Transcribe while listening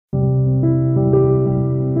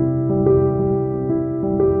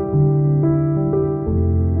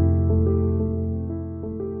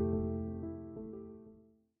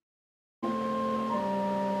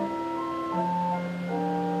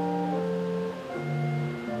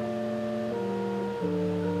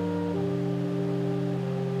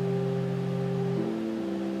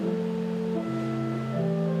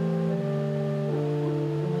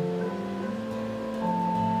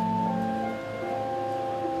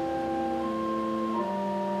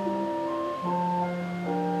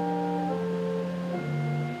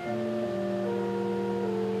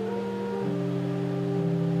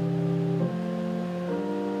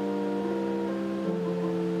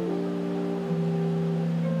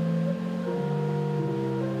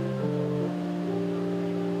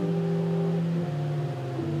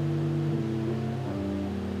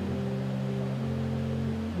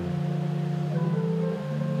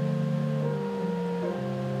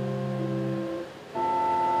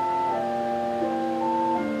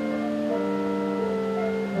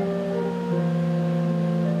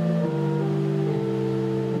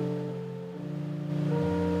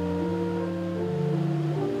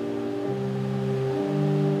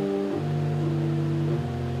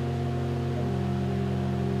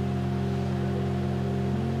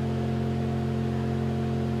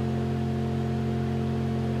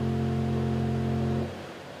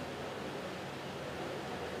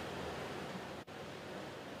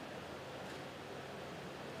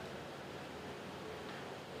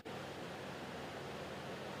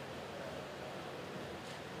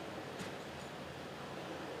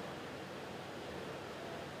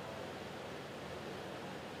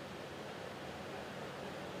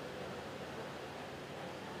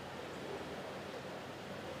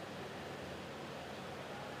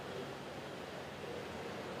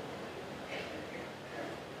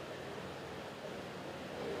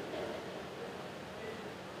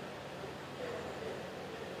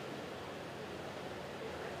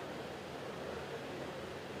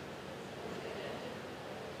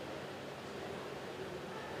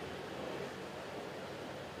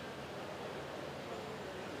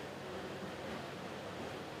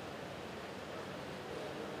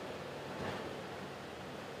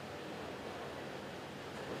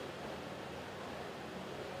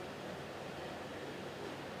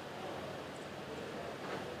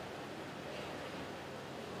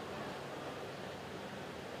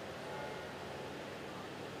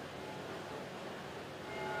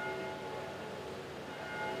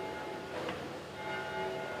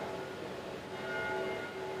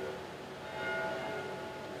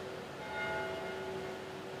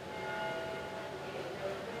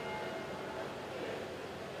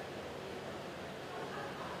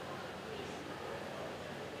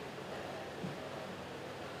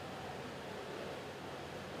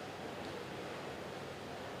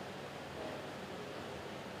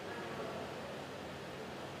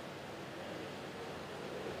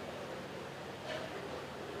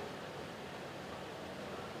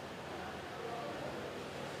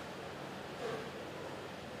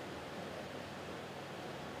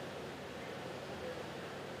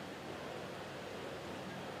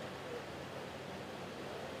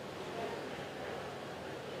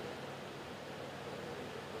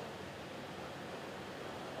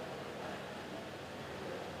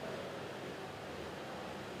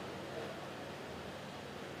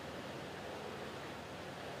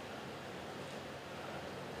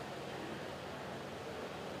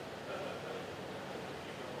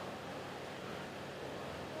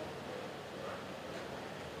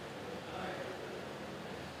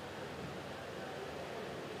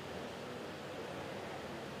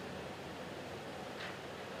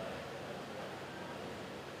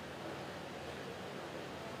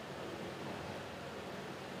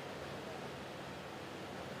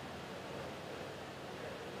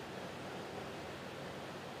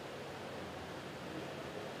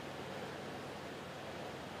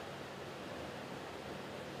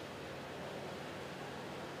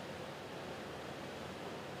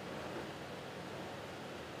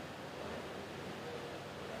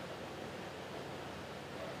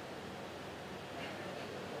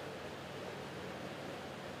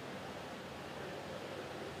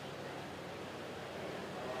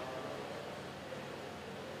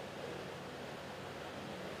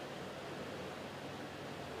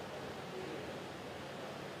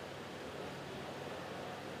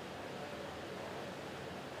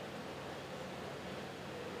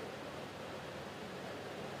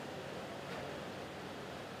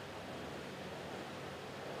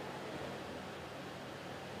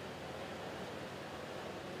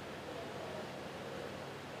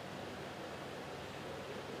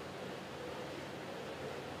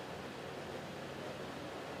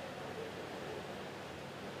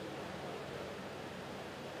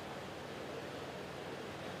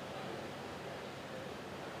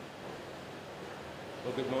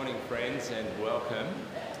Well, good morning, friends, and welcome.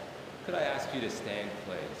 Could I ask you to stand,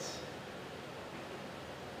 please?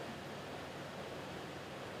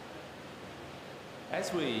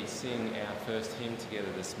 As we sing our first hymn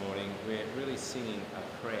together this morning, we're really singing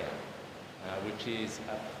a prayer, which is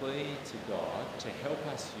a plea to God to help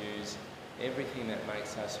us use everything that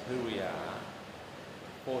makes us who we are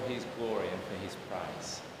for His glory and for His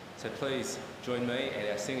praise. So please join me and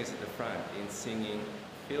our singers at the front in singing,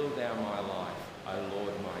 "Fill Thou My Life, O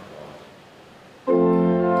Lord my God."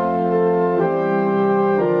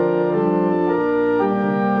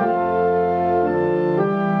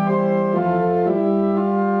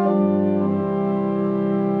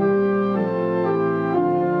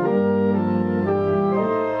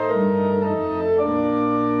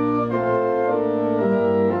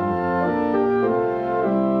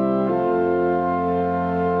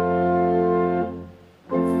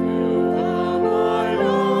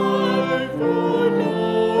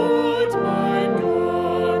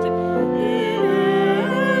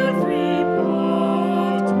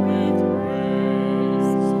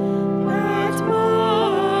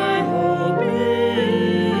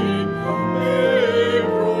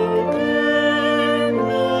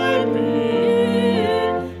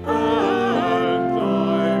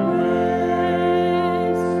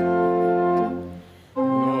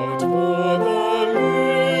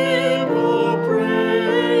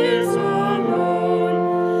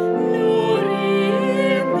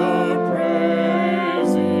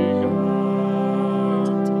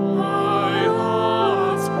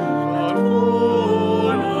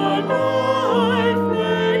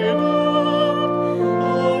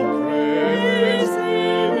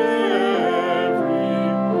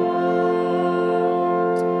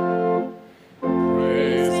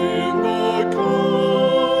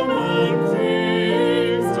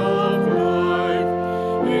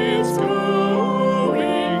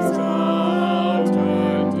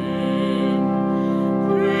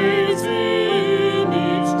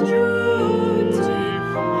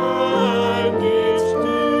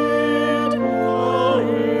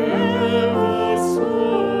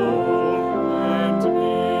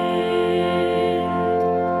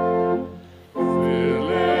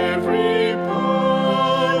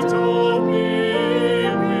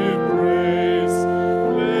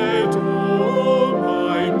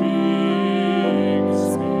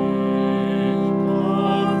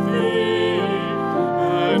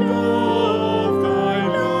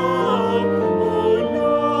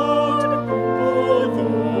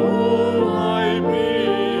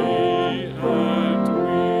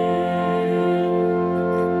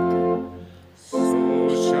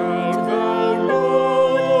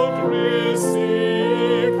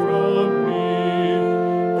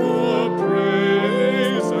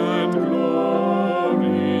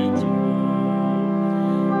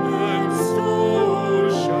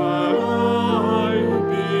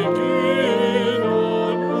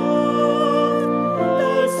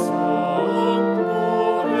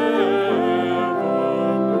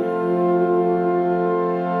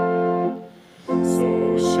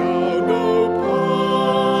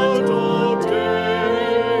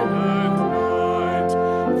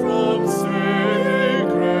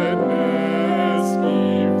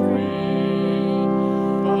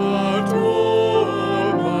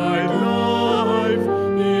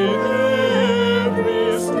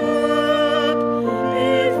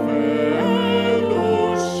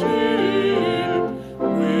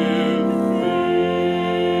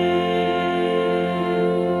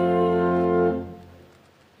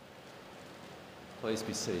 Please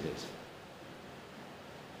be seated.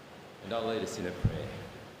 And I'll lead us in a prayer.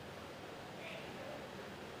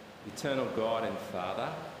 Eternal God and Father,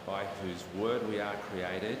 by whose word we are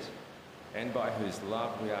created and by whose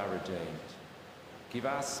love we are redeemed, give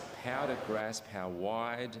us power to grasp how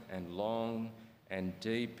wide and long and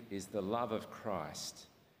deep is the love of Christ,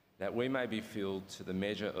 that we may be filled to the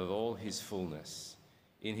measure of all His fullness.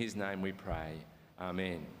 In His name we pray.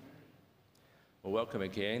 Amen. Well, welcome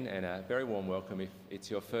again, and a very warm welcome if it's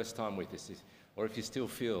your first time with us, or if you still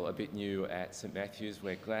feel a bit new at St Matthew's.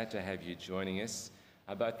 We're glad to have you joining us,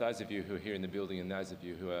 both those of you who are here in the building and those of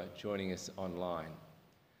you who are joining us online.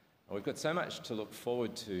 We've got so much to look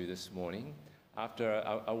forward to this morning. After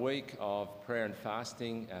a week of prayer and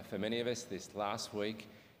fasting, for many of us this last week,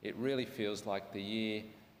 it really feels like the year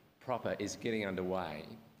proper is getting underway,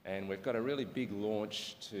 and we've got a really big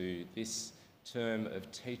launch to this term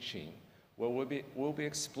of teaching. Well, we'll be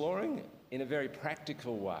exploring in a very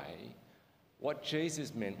practical way what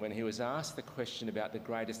Jesus meant when He was asked the question about the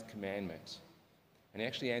greatest commandment. And He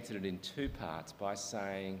actually answered it in two parts by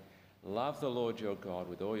saying, Love the Lord your God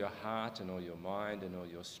with all your heart and all your mind and all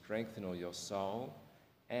your strength and all your soul,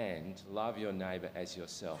 and love your neighbour as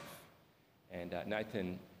yourself. And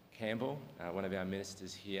Nathan Campbell, one of our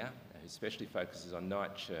ministers here, who especially focuses on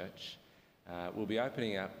night church, will be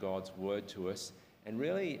opening up God's word to us, and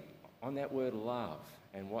really on that word love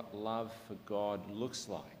and what love for God looks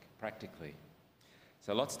like practically.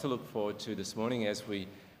 So lots to look forward to this morning as we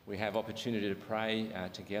have opportunity to pray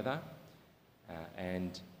together,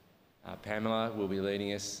 and Pamela will be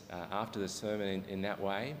leading us after the sermon in that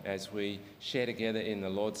way as we share together in the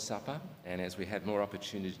Lord's Supper and as we have more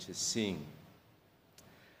opportunity to sing.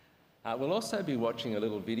 We'll also be watching a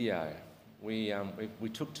little video. We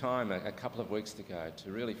took time a couple of weeks ago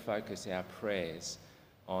to really focus our prayers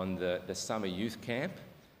on the summer youth camp,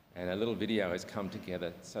 and a little video has come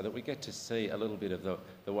together so that we get to see a little bit of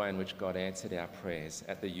the way in which God answered our prayers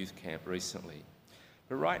at the youth camp recently.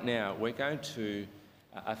 But right now, we're going to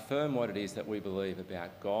affirm what it is that we believe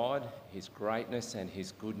about God, his greatness and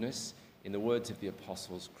his goodness in the words of the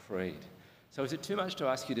Apostles' Creed. So is it too much to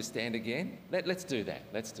ask you to stand again? Let's do that.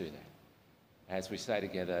 Let's do that as we say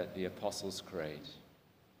together the Apostles' Creed.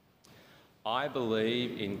 I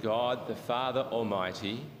believe in God the Father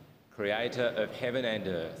Almighty, creator of heaven and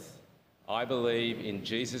earth. I believe in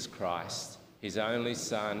Jesus Christ, his only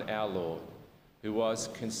Son, our Lord, who was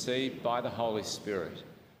conceived by the Holy Spirit,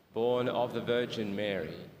 born of the Virgin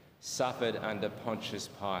Mary, suffered under Pontius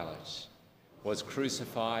Pilate, was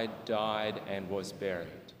crucified, died, and was buried.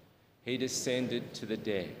 He descended to the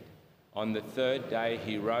dead. On the third day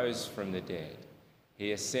he rose from the dead.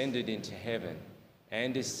 He ascended into heaven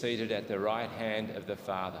and is seated at the right hand of the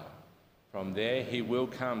Father. From there he will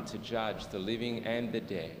come to judge the living and the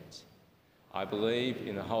dead. I believe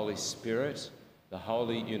in the Holy Spirit, the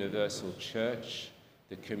holy universal church,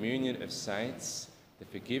 the communion of saints, the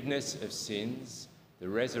forgiveness of sins, the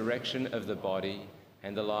resurrection of the body,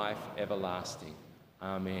 and the life everlasting.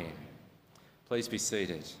 Amen. Please be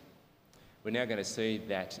seated. We're now going to see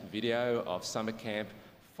that video of summer camp,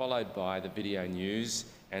 followed by the video news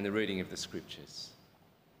and the reading of the scriptures.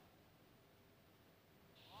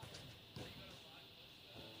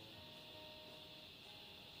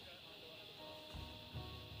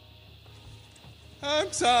 Home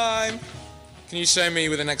time! Can you show me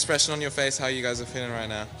with an expression on your face how you guys are feeling right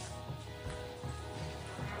now?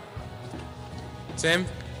 Tim?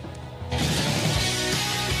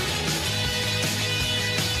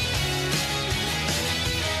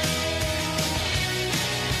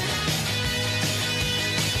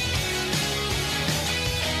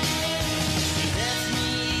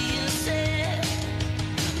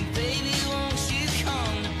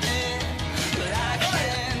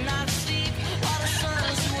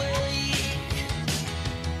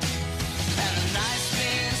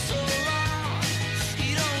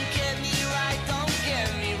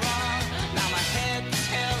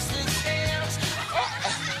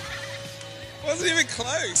 Wasn't even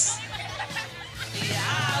close.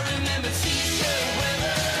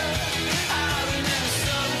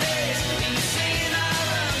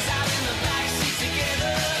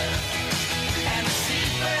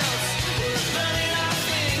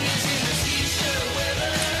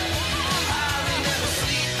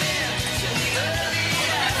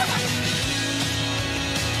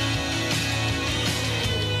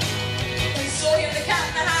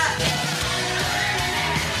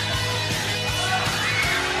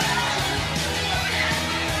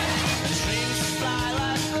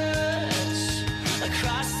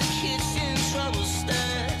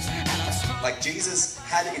 Like Jesus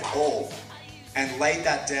had it all and laid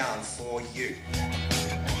that down for you.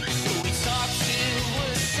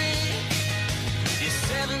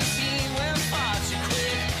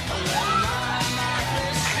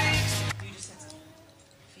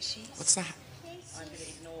 What's that? I'm going to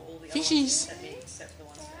ignore all the Fishies. other ones except the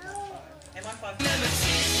ones that have 5. MI5.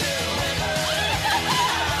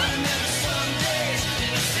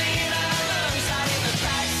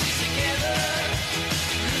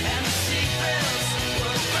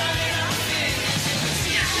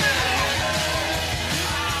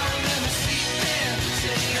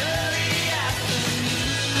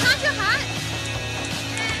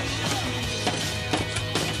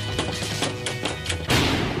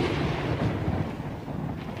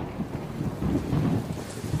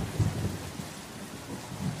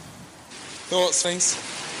 Thoughts, things?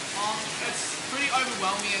 It's pretty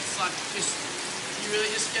overwhelming. It's like just, you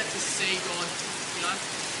really just get to see God, you know,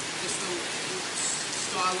 just the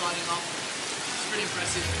sky lighting up. It's pretty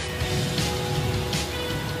impressive.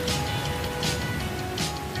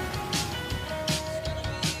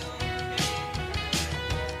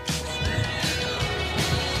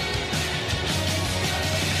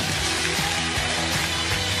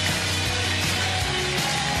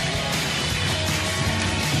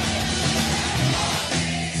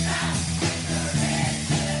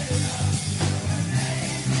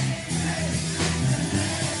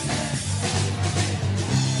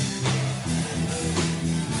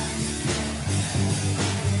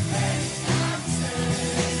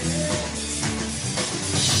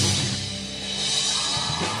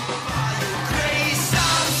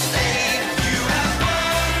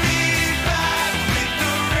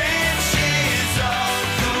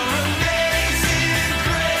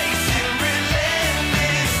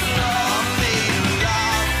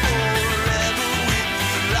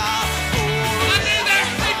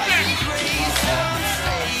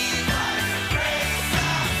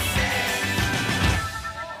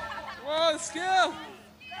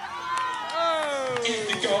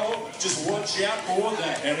 watch out for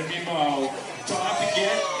that enemy mole. Time to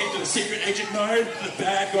get into the secret agent mode. The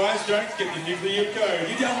bad guys don't get the nuclear code.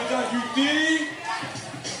 You down with that, you dig?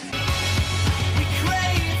 We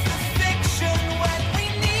crave the fiction when we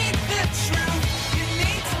need the truth. You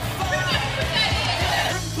need to find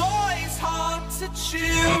every boy's hard to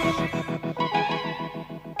chew.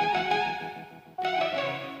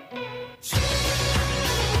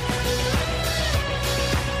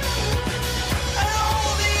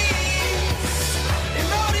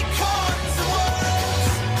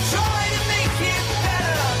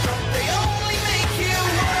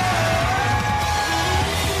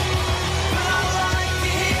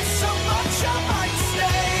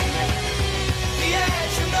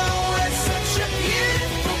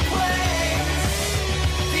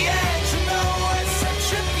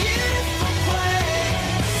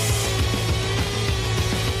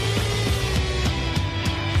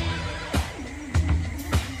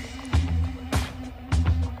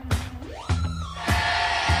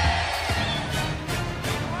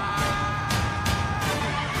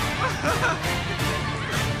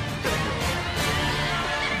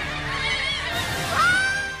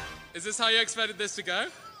 Is this how you expected this to go?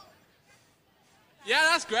 Yeah,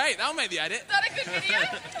 that's great. That'll make the edit. Is that a good video?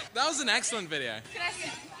 That was an excellent video. Can I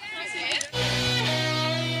see it?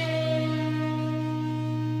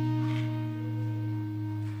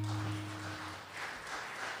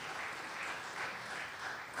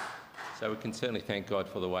 So we can certainly thank God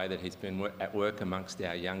for the way that he's been at work amongst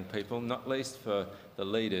our young people, not least for the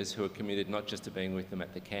leaders who are committed not just to being with them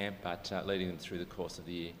at the camp, but leading them through the course of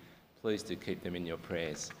the year. Please do keep them in your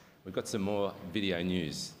prayers. We've got some more video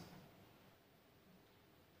news.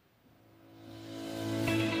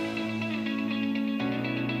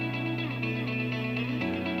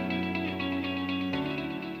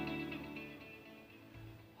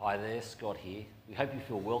 Hi there, Scott here. We hope you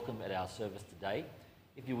feel welcome at our service today.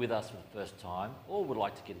 If you're with us for the first time or would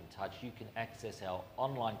like to get in touch, you can access our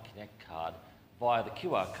online Connect card via the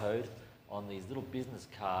QR code on these little business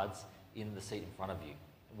cards in the seat in front of you.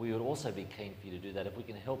 We would also be keen for you to do that if we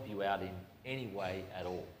can help you out in any way at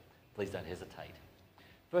all. Please don't hesitate.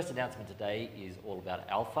 First announcement today is all about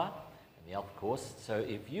Alpha and the Alpha course. So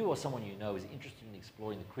if you or someone you know is interested in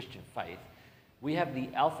exploring the Christian faith, we have the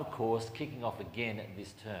Alpha course kicking off again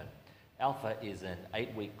this term. Alpha is an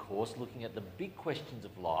 8-week course looking at the big questions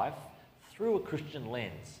of life through a Christian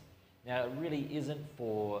lens. Now, it really isn't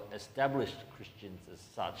for established Christians as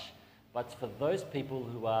such, but for those people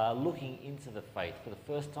who are looking into the faith for the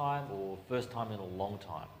first time or first time in a long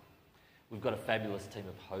time. We've got a fabulous team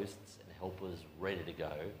of hosts and helpers ready to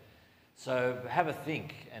go. So have a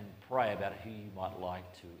think and pray about who you might like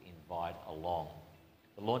to invite along.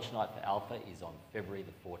 The launch night for Alpha is on February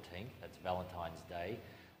the 14th, that's Valentine's Day,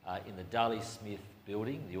 in the Darley Smith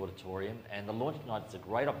building, the auditorium, and the launch night is a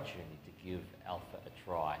great opportunity to give Alpha a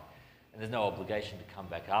try. And there's no obligation to come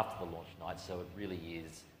back after the launch night, so it really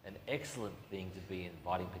is an excellent thing to be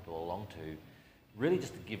inviting people along to, really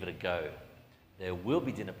just to give it a go. There will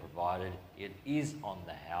be dinner provided. It is on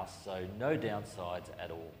the house, so no downsides at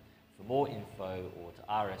all. For more info or to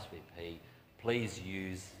RSVP, please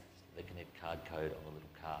use the Connect card code on the little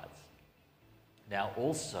cards. Now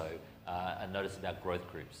also, a notice about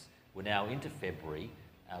growth groups. We're now into February,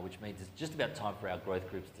 which means it's just about time for our growth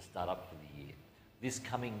groups to start up for the year. This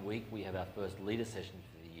coming week, we have our first leader session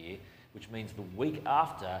for the year, which means the week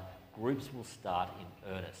after, groups will start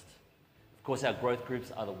in earnest. Of course, our growth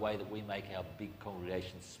groups are the way that we make our big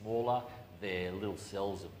congregations smaller. They're little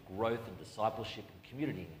cells of growth and discipleship and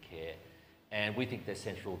community and care, and we think they're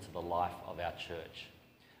central to the life of our church.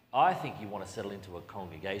 I think you want to settle into a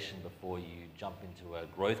congregation before you jump into a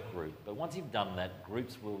growth group, but once you've done that,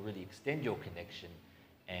 groups will really extend your connection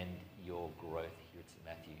and your growth here at St.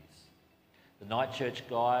 Matthew's. The Night Church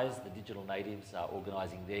guys, the digital natives, are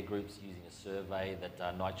organising their groups using a survey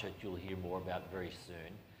that Night Church you'll hear more about very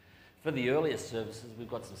soon. For the earlier services, we've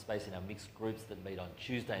got some space in our mixed groups that meet on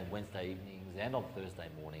Tuesday and Wednesday evenings and on Thursday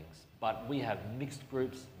mornings. But we have mixed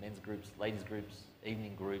groups, men's groups, ladies groups,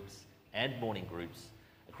 evening groups and morning groups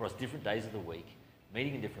across different days of the week,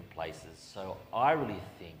 meeting in different places. So I really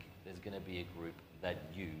think there's going to be a group that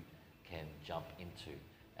you can jump into.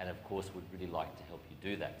 And of course, we'd really like to help you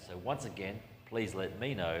do that. So once again, please let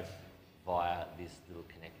me know via this little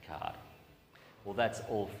Connect card. Well, that's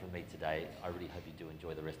all from me today. I really hope you do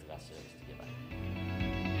enjoy the rest of our service together.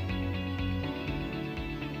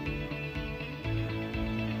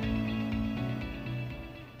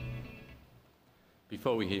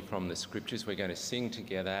 Before we hear from the scriptures, we're going to sing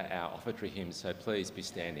together our offertory hymn, so please be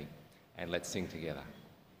standing and let's sing together.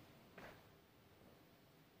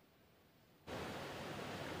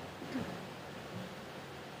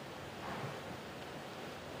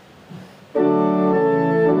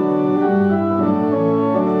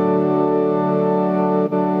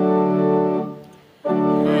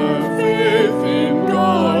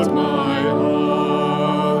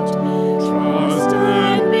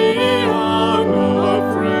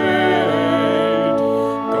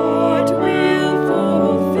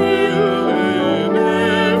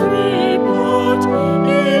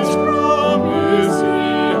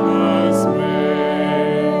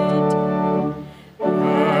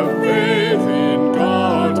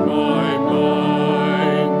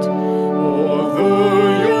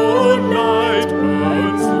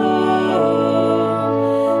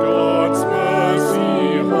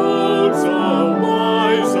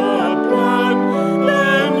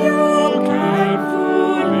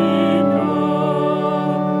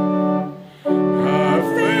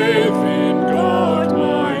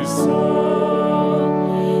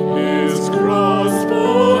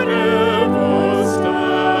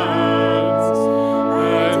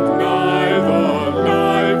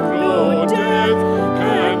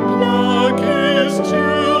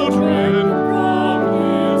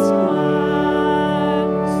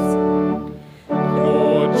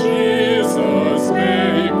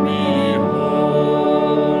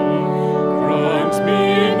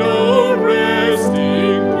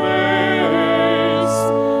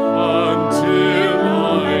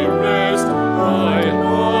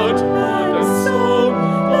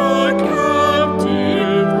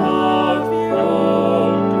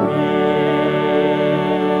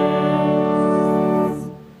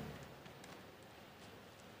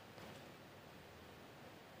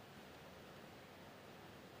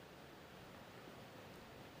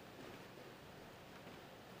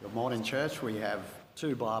 Church, we have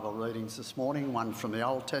two Bible readings this morning, one from the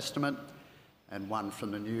Old Testament and one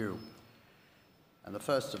from the New. And the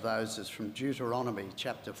first of those is from Deuteronomy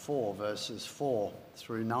chapter 4, verses 4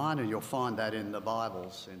 through 9, and you'll find that in the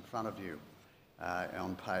Bibles in front of you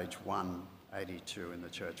on page 182 in the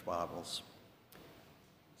church Bibles.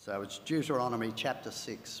 So it's Deuteronomy chapter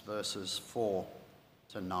 6, verses 4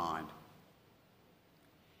 to 9.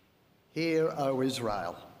 Hear, O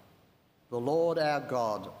Israel, the Lord our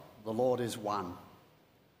God, the Lord is one.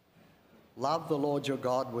 Love the Lord your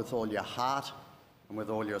God with all your heart and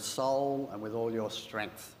with all your soul and with all your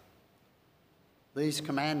strength. These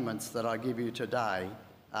commandments that I give you today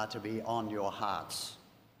are to be on your hearts.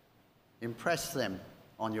 Impress them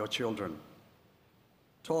on your children.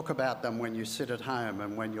 Talk about them when you sit at home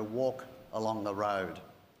and when you walk along the road,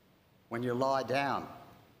 when you lie down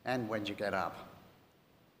and when you get up.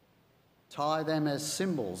 Tie them as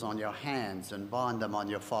symbols on your hands and bind them on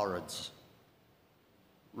your foreheads.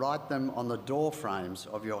 Write them on the door frames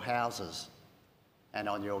of your houses and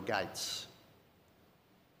on your gates.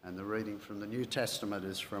 And the reading from the New Testament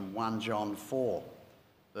is from 1 John 4,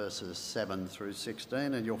 verses 7 through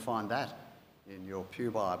 16, and you'll find that in your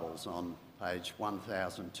pew Bibles on page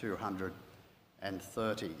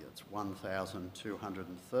 1230. It's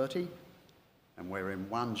 1230, and we're in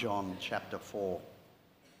 1 John chapter 4,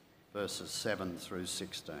 verses 7 through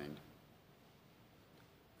 16.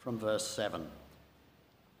 From verse 7.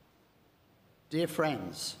 Dear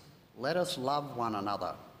friends, let us love one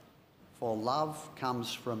another, for love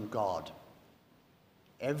comes from God.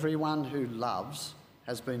 Everyone who loves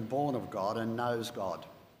has been born of God and knows God.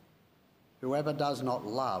 Whoever does not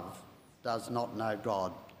love does not know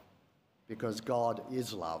God, because God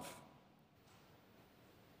is love.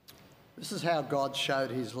 This is how God showed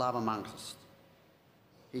his love amongst us.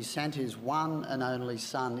 He sent his one and only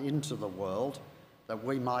Son into the world that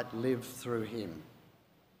we might live through him.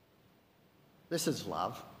 This is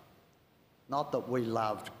love, not that we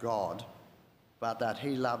loved God, but that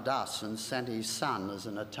he loved us and sent his Son as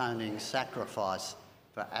an atoning sacrifice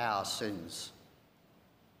for our sins.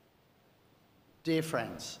 Dear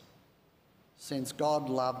friends, since God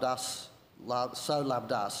so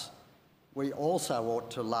loved us, we also ought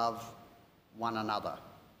to love one another.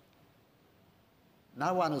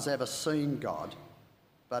 No one has ever seen God,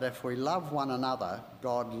 but if we love one another,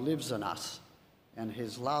 God lives in us, and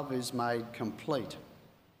his love is made complete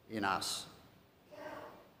in us.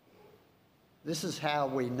 This is how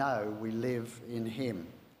we know we live in him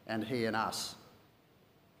and he in us.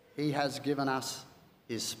 He has given us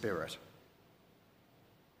his Spirit.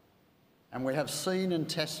 And we have seen and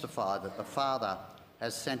testified that the Father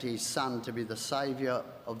has sent his Son to be the Saviour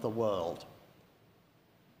of the world.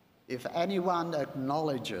 If anyone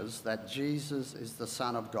acknowledges that Jesus is the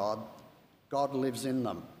Son of God, God lives in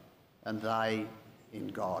them, and they in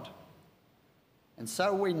God. And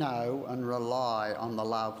so we know and rely on the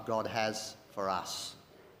love God has for us.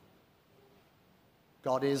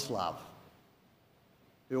 God is love.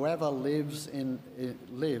 Whoever lives in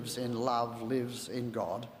love lives in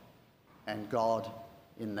God, and God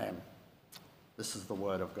in them. This is the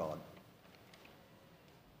word of God.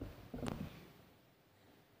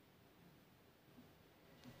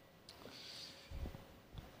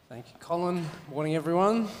 Thank you, Colin. Morning,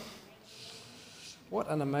 everyone. What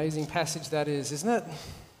an amazing passage that is, isn't it?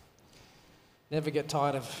 Never get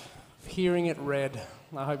tired of hearing it read.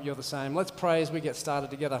 I hope you're the same. Let's pray as we get started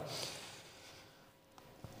together.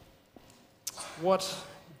 What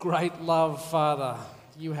great love, Father,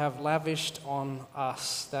 you have lavished on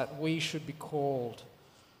us, that we should be called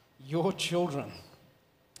your children.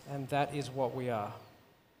 And that is what we are.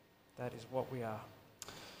 That is what we are.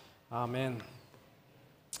 Amen.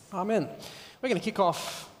 Amen. We're going to kick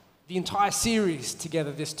off the entire series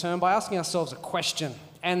together this term by asking ourselves a question.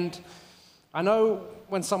 And I know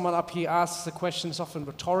when someone up here asks a question, it's often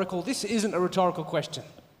rhetorical. This isn't a rhetorical question,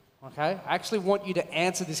 okay? I actually want you to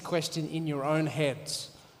answer this question in your own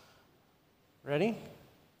heads. Ready?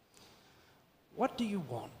 What do you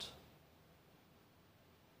want?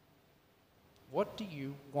 What do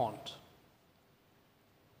you want?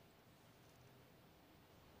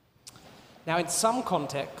 Now, in some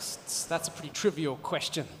contexts, that's a pretty trivial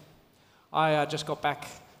question. I just got back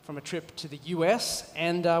from a trip to the US,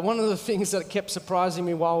 and one of the things that kept surprising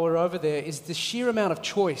me while we were over there is the sheer amount of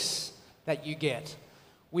choice that you get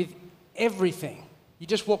with everything. You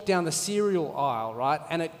just walk down the cereal aisle, right,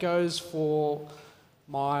 and it goes for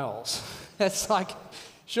miles. It's like,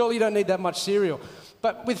 surely you don't need that much cereal.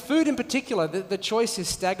 But with food in particular, the choice is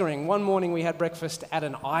staggering. One morning we had breakfast at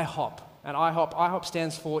an IHOP. And IHOP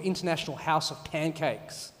stands for International House of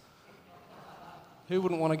Pancakes. Who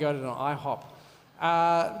wouldn't want to go to an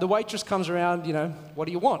IHOP? The waitress comes around, what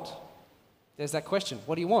do you want? There's that question.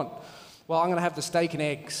 What do you want? Well, I'm going to have the steak and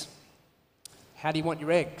eggs. How do you want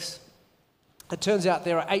your eggs? It turns out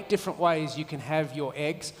there are 8 different ways you can have your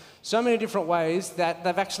eggs. So many different ways that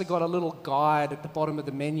they've actually got a little guide at the bottom of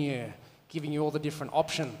the menu giving you all the different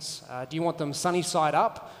options. Do you want them sunny side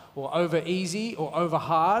up, or over easy, or over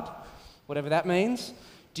hard? Whatever that means.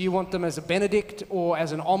 Do you want them as a Benedict or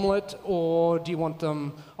as an omelette, or do you want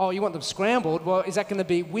them, you want them scrambled? Well, is that going to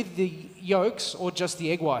be with the yolks or just the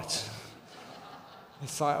egg whites?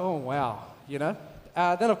 It's like, oh, wow,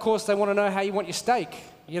 Then, of course, they want to know how you want your steak,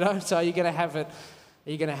 So you're going to have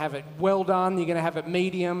it well done, you're going to have it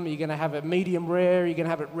medium, you're going to have it medium rare, you're going to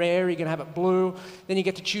have it rare, you're going to have it blue. Then you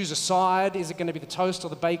get to choose a side. Is it going to be the toast or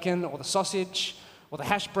the bacon or the sausage or the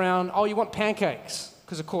hash brown? Oh, you want pancakes.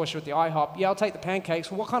 Because, of course, you're at the IHOP. Yeah, I'll take the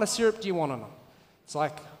pancakes. Well, what kind of syrup do you want on them? It's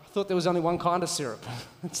like, I thought there was only one kind of syrup.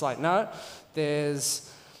 It's like, no,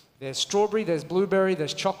 there's strawberry, there's blueberry,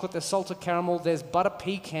 there's chocolate, there's salted caramel, there's butter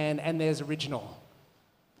pecan, and there's original.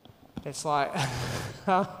 It's like,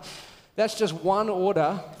 that's just one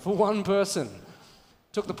order for one person.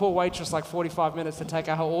 Took the poor waitress like 45 minutes to take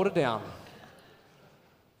her order down.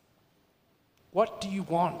 What do you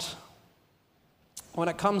want? When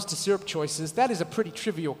it comes to syrup choices, that is a pretty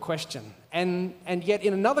trivial question. And yet,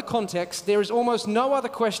 in another context, there is almost no other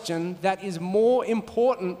question that is more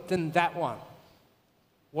important than that one.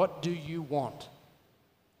 What do you want?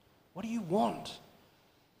 What do you want?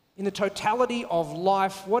 In the totality of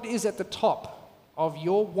life, what is at the top of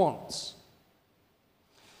your wants?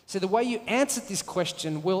 So the way you answer this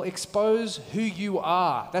question will expose who you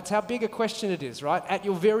are. That's how big a question it is, right? At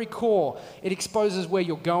your very core, it exposes where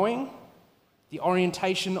you're going, the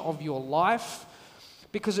orientation of your life,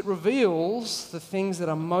 because it reveals the things that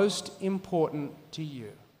are most important to you,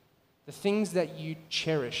 the things that you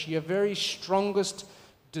cherish, your very strongest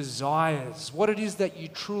desires, what it is that you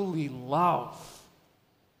truly love.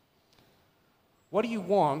 What do you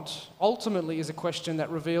want ultimately is a question that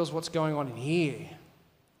reveals what's going on in here,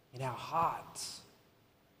 in our hearts.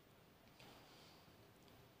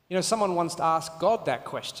 Someone once asked God that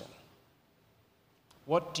question.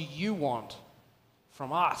 What do you want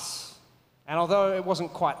from us? And although it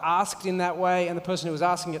wasn't quite asked in that way, and the person who was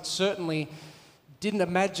asking it certainly didn't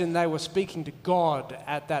imagine they were speaking to God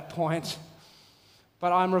at that point,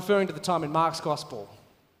 but I'm referring to the time in Mark's Gospel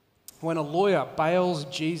when a lawyer bails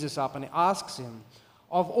Jesus up and asks him,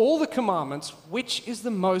 of all the commandments, which is the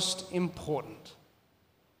most important?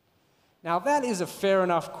 Now, that is a fair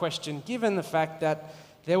enough question, given the fact that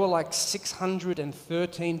there were like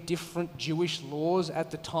 613 different Jewish laws at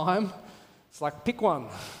the time. It's like, pick one.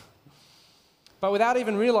 But without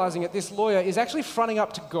even realizing it, this lawyer is actually fronting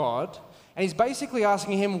up to God, and he's basically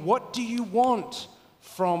asking him, what do you want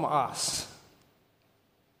from us?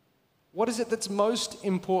 What is it that's most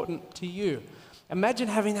important to you? Imagine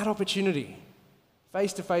having that opportunity,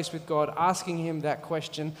 face to face with God, asking him that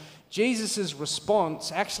question. Jesus'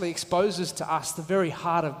 response actually exposes to us the very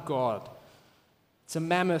heart of God. It's a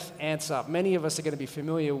mammoth answer. Many of us are going to be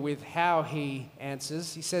familiar with how he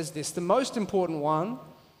answers. He says this, the most important one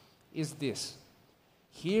is this.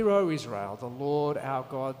 Hear, O Israel, the Lord our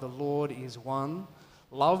God, the Lord is one.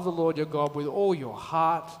 Love the Lord your God with all your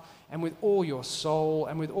heart and with all your soul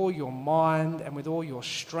and with all your mind and with all your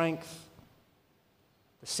strength.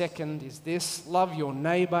 The second is this, love your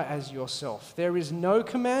neighbor as yourself. There is no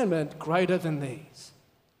commandment greater than these.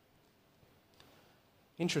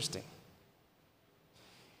 Interesting.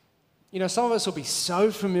 Some of us will be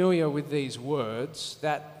so familiar with these words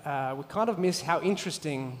that we kind of miss how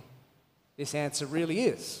interesting this answer really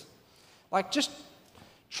is. Like, just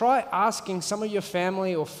try asking some of your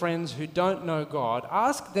family or friends who don't know God,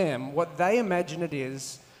 ask them what they imagine it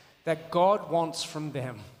is that God wants from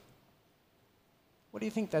them. What do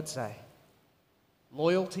you think they'd say?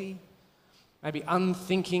 Loyalty? Maybe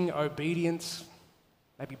unthinking obedience?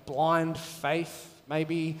 Maybe blind faith?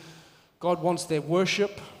 Maybe God wants their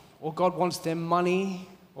worship, or God wants their money,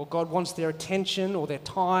 or God wants their attention or their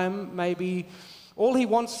time. Maybe all he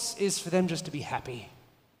wants is for them just to be happy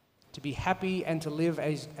and to live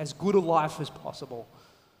as good a life as possible.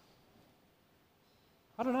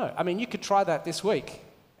 I don't know. I mean, you could try that this week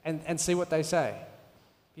and see what they say.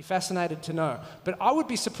 Be fascinated to know. But I would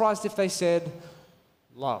be surprised if they said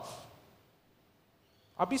love.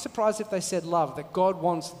 I'd be surprised if they said love, that God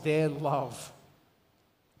wants their love.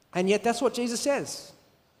 And yet that's what Jesus says.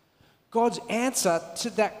 God's answer to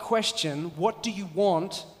that question, what do you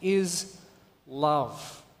want, is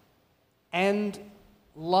love. And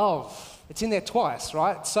love. It's in there twice,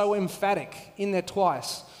 right? It's so emphatic, in there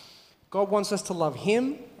twice. God wants us to love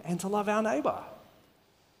him and to love our neighbour.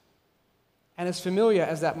 And as familiar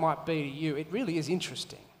as that might be to you, it really is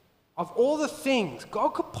interesting. Of all the things God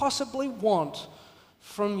could possibly want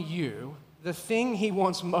from you, the thing he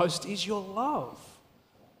wants most is your love.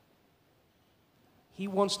 He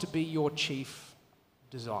wants to be your chief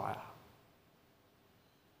desire.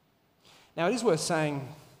 Now, it is worth saying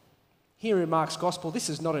here in Mark's Gospel, this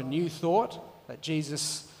is not a new thought that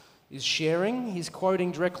Jesus is sharing. He's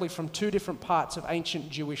quoting directly from two different parts of ancient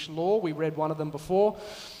Jewish law. We read one of them before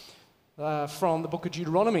from the book of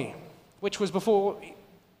Deuteronomy, which was before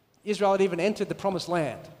Israel had even entered the promised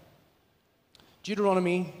land.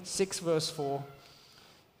 Deuteronomy 6 verse 4.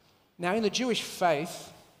 Now in the Jewish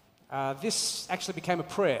faith, this actually became a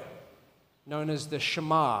prayer known as the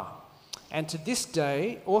Shema. And to this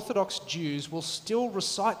day, Orthodox Jews will still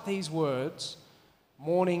recite these words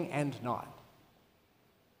morning and night.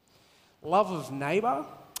 Love of neighbour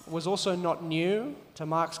was also not new to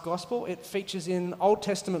Mark's Gospel. It features in Old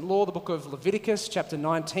Testament law, the book of Leviticus, chapter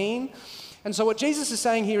 19. And so what Jesus is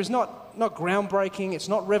saying here is not groundbreaking, it's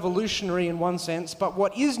not revolutionary in one sense, but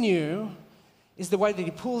what is new is the way that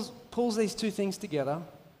he pulls these two things together,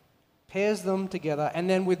 pairs them together, and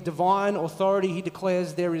then with divine authority he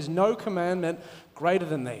declares there is no commandment greater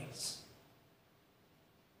than these.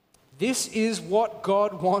 This is what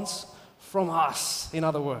God wants from us, in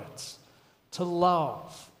other words, to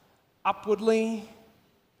love upwardly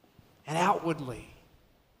and outwardly.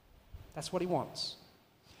 That's what he wants.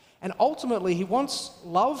 And ultimately, he wants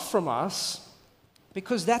love from us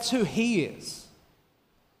because that's who he is.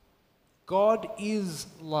 God is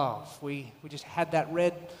love. We just had that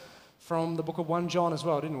read from the book of 1 John as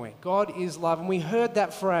well, didn't we? God is love. And we heard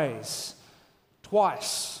that phrase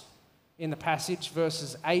twice in the passage,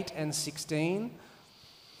 verses 8 and 16.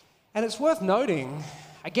 And it's worth noting,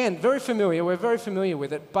 again, very familiar, we're very familiar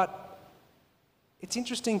with it, but it's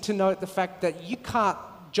interesting to note the fact that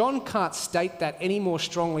John can't state that any more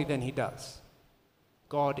strongly than he does.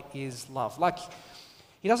 God is love. Like,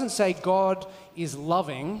 he doesn't say God is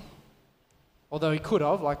loving, although he could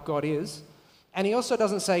have, like God is. And he also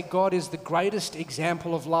doesn't say God is the greatest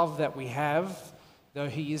example of love that we have, though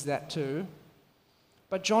he is that too.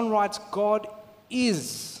 But John writes, God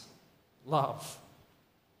is love.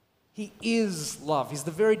 He is love. He's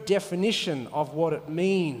the very definition of what it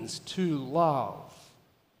means to love.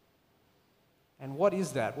 And what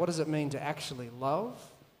is that? What does it mean to actually love?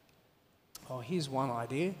 Oh, here's one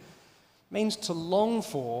idea. It means to long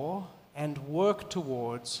for and work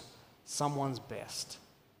towards someone's best.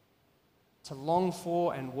 To long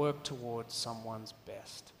for and work towards someone's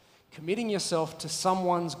best. Committing yourself to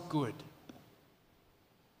someone's good.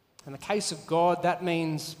 In the case of God, that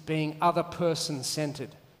means being other person-centered,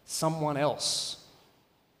 someone else.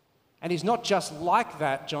 And he's not just like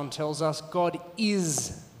that, John tells us. God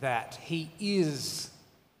is that. He is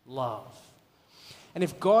love. And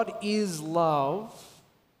if God is love,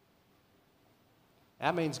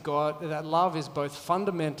 that means that love is both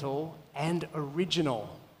fundamental and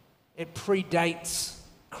original. It predates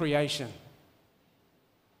creation.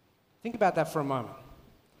 Think about that for a moment.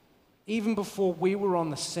 Even before we were on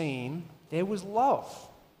the scene, there was love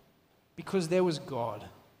because there was God.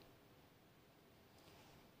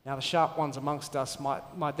 Now, the sharp ones amongst us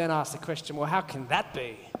might then ask the question, well, how can that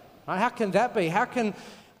be? Right? How can that be? How can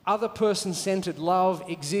other person-centered love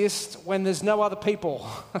exist when there's no other people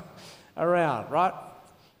around, right?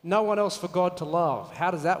 No one else for God to love. How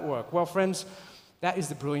does that work? Well, friends, that is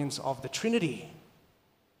the brilliance of the Trinity.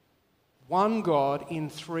 One God in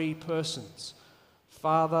three persons.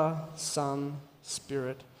 Father, Son,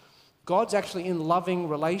 Spirit. God's actually in loving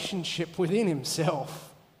relationship within himself.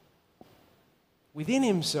 Within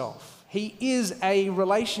himself. He is a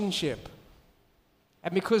relationship.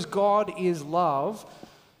 And because God is love,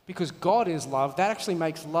 that actually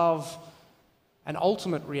makes love an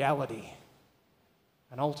ultimate reality.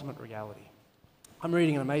 An ultimate reality. I'm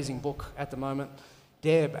reading an amazing book at the moment.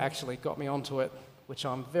 Deb actually got me onto it, which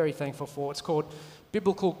I'm very thankful for. It's called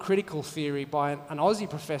Biblical Critical Theory by an Aussie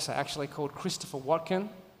professor actually called Christopher Watkin.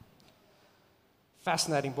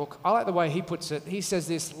 Fascinating book. I like the way he puts it. He says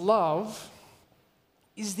this: love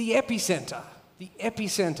is the epicenter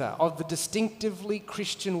of the distinctively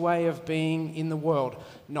Christian way of being in the world.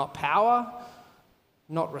 Not power,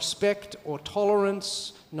 not respect or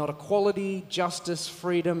tolerance, not equality, justice,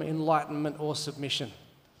 freedom, enlightenment, or submission.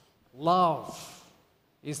 Love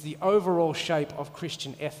is the overall shape of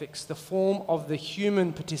Christian ethics, the form of the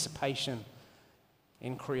human participation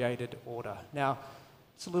in created order. Now,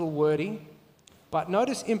 it's a little wordy, but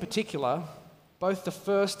notice in particular both the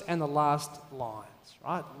first and the last lines,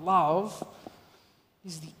 right? Love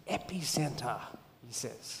is the epicenter, he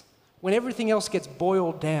says. When everything else gets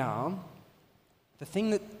boiled down, the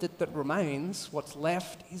thing that remains, what's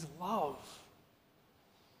left, is love.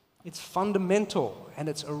 It's fundamental and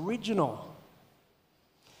it's original.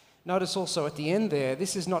 Notice also at the end there,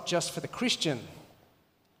 this is not just for the Christian,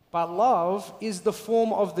 but love is the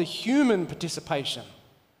form of the human participation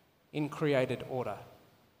in created order.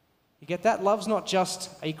 You get that? Love's not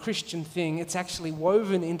just a Christian thing, it's actually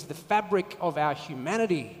woven into the fabric of our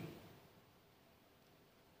humanity.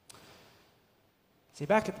 See,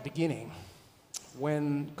 back at the beginning,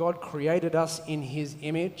 when God created us in his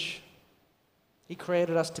image, he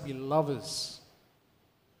created us to be lovers,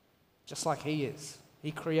 just like he is.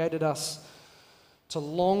 He created us to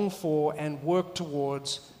long for and work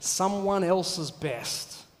towards someone else's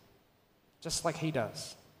best, just like he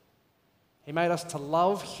does. He made us to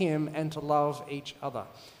love him and to love each other.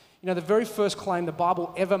 You know, the very first claim the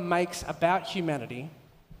Bible ever makes about humanity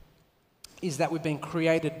is that we've been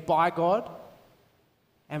created by God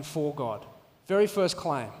and for God. Very first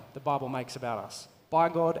claim the Bible makes about us. By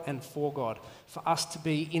God and for God. For us to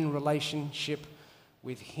be in relationship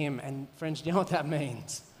with him. And friends, do you know what that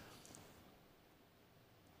means?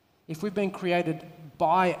 If we've been created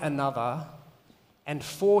by another and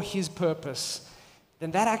for his purpose,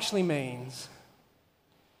 then that actually means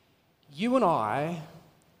you and I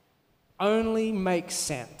only make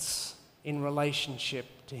sense in relationship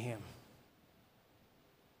to him.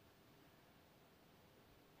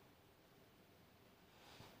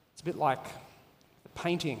 It's a bit like the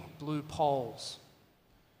painting, Blue Poles.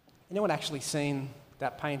 Anyone actually seen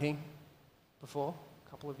that painting before? A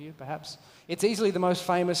couple of you, perhaps. It's easily the most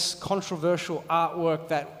famous controversial artwork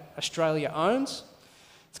that Australia owns.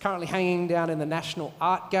 It's currently hanging down in the National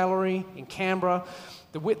Art Gallery in Canberra.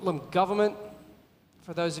 The Whitlam government,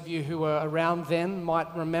 for those of you who were around then,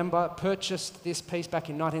 might remember, purchased this piece back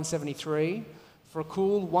in 1973 for a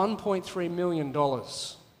cool $1.3 million.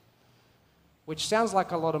 Which sounds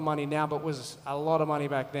like a lot of money now, but was a lot of money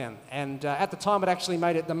back then. And at the time, it actually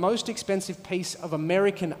made it the most expensive piece of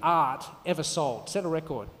American art ever sold. Set a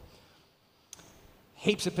record.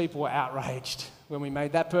 Heaps of people were outraged when we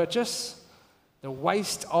made that purchase. The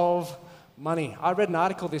waste of money. I read an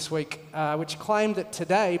article this week which claimed that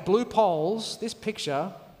today, Blue Poles, this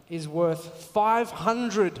picture, is worth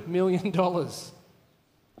 $500 million.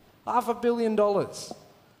 $500 million.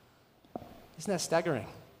 Isn't that staggering?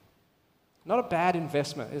 Not a bad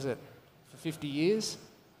investment, is it, for 50 years?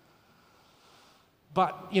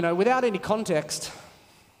 But, you know, without any context,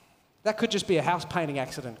 that could just be a house painting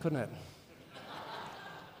accident, couldn't it?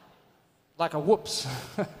 Like a whoops.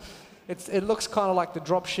 It looks kind of like the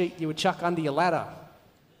drop sheet you would chuck under your ladder.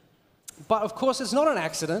 But, of course, it's not an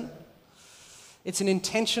accident. It's an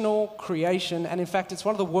intentional creation, and in fact, it's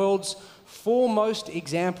one of the world's foremost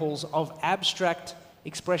examples of abstract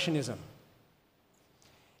expressionism.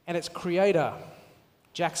 And its creator,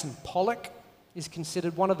 Jackson Pollock, is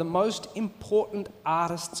considered one of the most important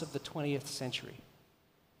artists of the 20th century.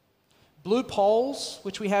 Blue Poles,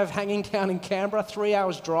 which we have hanging down in Canberra, 3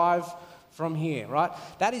 hours drive from here, right?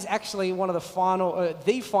 That is actually one of the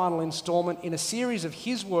final installment in a series of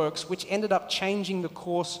his works which ended up changing the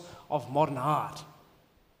course of modern art.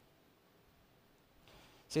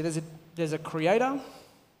 See, there's a creator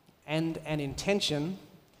and an intention.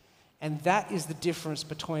 And that is the difference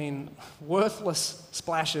between worthless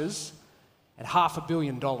splashes and $500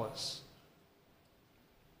 million.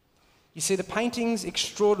 You see, the painting's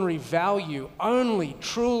extraordinary value only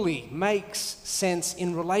truly makes sense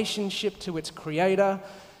in relationship to its creator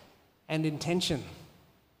and intention.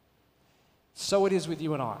 So it is with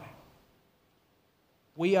you and I.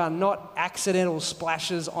 We are not accidental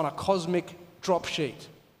splashes on a cosmic drop sheet,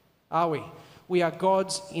 are we? We are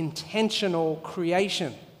God's intentional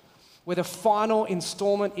creation. We're the final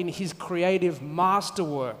installment in his creative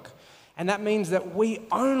masterwork. And that means that we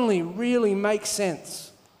only really make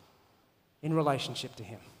sense in relationship to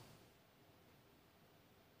him.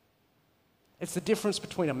 It's the difference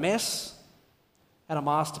between a mess and a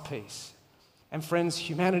masterpiece. And friends,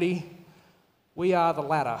 humanity, we are the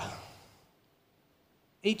latter.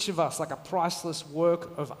 Each of us like a priceless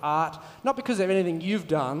work of art, not because of anything you've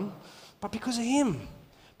done, but because of him.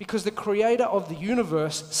 Because the creator of the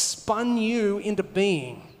universe spun you into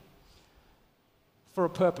being for a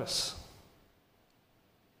purpose.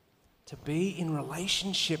 To be in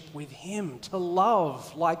relationship with him, to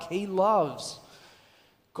love like he loves.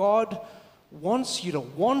 God wants you to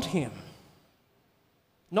want him.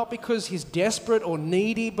 Not because he's desperate or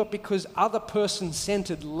needy, but because other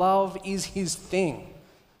person-centered love is his thing.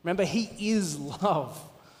 Remember, he is love.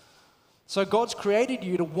 So God's created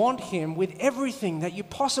you to want Him with everything that you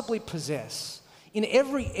possibly possess. In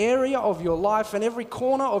every area of your life and every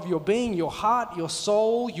corner of your being, your heart, your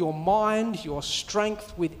soul, your mind, your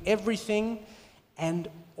strength, with everything and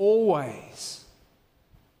always.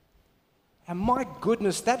 And my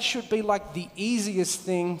goodness, that should be like the easiest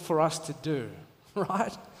thing for us to do,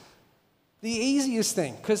 right? The easiest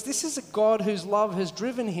thing, because this is a God whose love has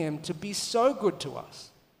driven Him to be so good to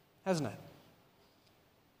us, hasn't it?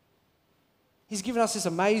 He's given us this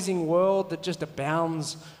amazing world that just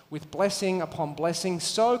abounds with blessing upon blessing,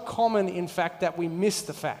 so common, in fact, that we miss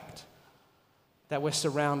the fact that we're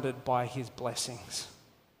surrounded by His blessings.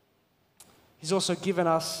 He's also given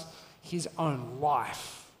us His own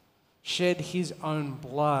life, shed His own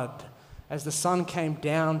blood as the Son came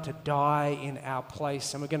down to die in our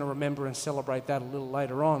place, and we're going to remember and celebrate that a little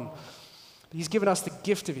later on. He's given us the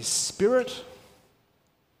gift of His Spirit,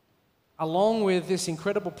 along with this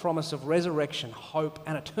incredible promise of resurrection, hope,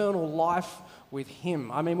 and eternal life with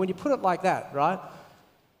Him. I mean, when you put it like that, right?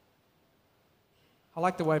 I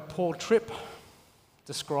like the way Paul Tripp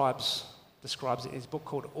describes it in his book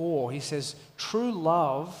called Awe. He says, true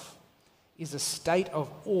love is a state of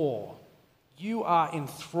awe. You are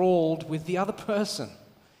enthralled with the other person,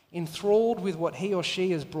 enthralled with what he or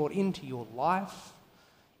she has brought into your life,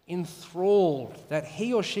 enthralled that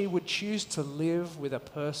he or she would choose to live with a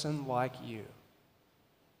person like you.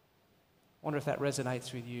 I wonder if that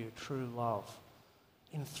resonates with you, true love.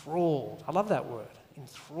 Enthralled. I love that word,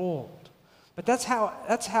 enthralled. But that's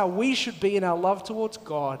how we should be in our love towards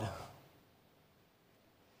God.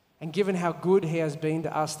 And given how good He has been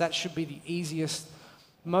to us, that should be the easiest,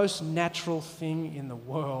 most natural thing in the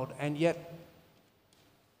world. And yet,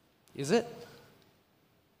 is it?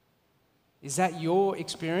 Is that your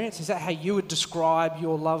experience? Is that how you would describe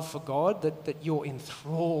your love for God? That you're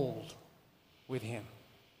enthralled with Him?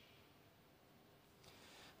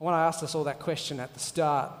 When I asked us all that question at the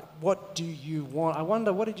start, what do you want? I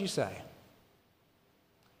wonder, what did you say?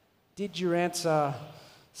 Did your answer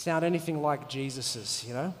sound anything like Jesus's,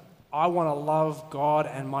 you know? I want to love God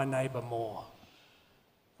and my neighbor more.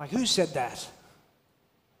 Like, who said that?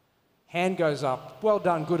 Hand goes up. Well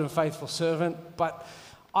done, good and faithful servant. But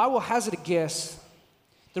I will hazard a guess.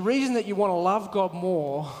 The reason that you want to love God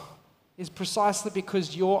more is precisely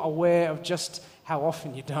because you're aware of just how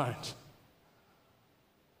often you don't.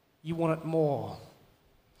 You want it more.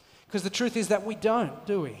 Because the truth is that we don't,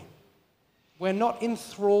 do we? We're not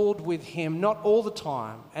enthralled with Him, not all the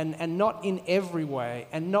time, and not in every way,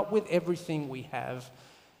 and not with everything we have.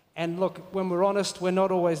 And look, when we're honest, we're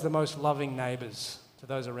not always the most loving neighbours to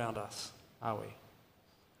those around us, are we?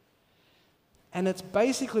 And it's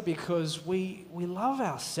basically because we love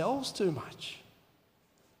ourselves too much.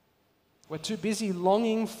 We're too busy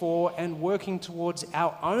longing for and working towards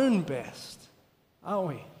our own best, aren't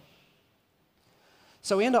we?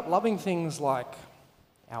 So we end up loving things like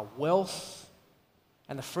our wealth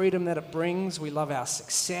and the freedom that it brings. We love our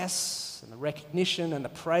success and the recognition and the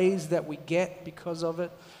praise that we get because of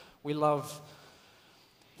it. We love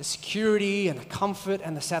the security and the comfort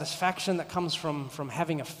and the satisfaction that comes from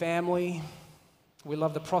having a family. We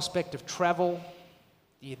love the prospect of travel,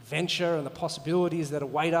 the adventure and the possibilities that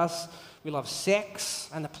await us. We love sex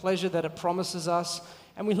and the pleasure that it promises us.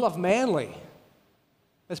 And we love Manly.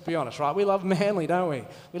 Let's be honest, right? We love Manly, don't we?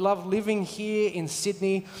 We love living here in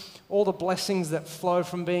Sydney, all the blessings that flow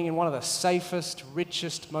from being in one of the safest,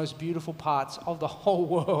 richest, most beautiful parts of the whole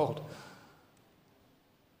world.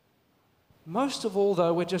 Most of all,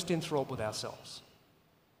 though, we're just enthralled with ourselves.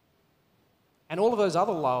 And all of those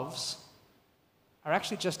other loves are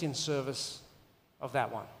actually just in service of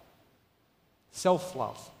that one.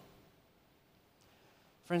 Self-love.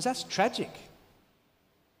 Friends, that's tragic.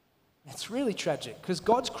 It's really tragic because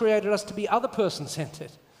God's created us to be other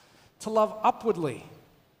person-centered, to love upwardly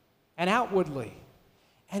and outwardly.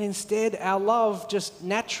 And instead, our love just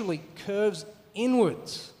naturally curves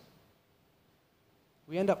inwards.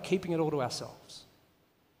 We end up keeping it all to ourselves.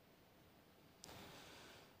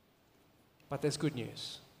 But there's good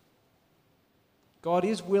news. God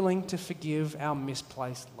is willing to forgive our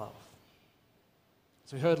misplaced love.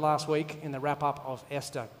 As we heard last week in the wrap-up of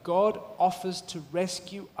Esther, God offers to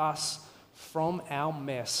rescue us from our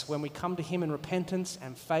mess when we come to Him in repentance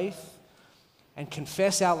and faith and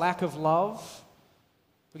confess our lack of love.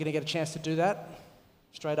 We're going to get a chance to do that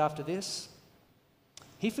straight after this.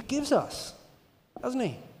 He forgives us, doesn't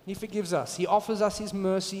He? He forgives us. He offers us His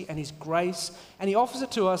mercy and His grace, and He offers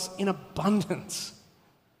it to us in abundance,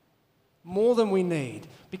 more than we need,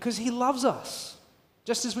 because He loves us.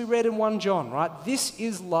 Just as we read in 1 John, right? This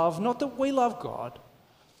is love, not that we love God,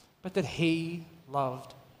 but that He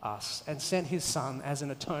loved us and sent his Son as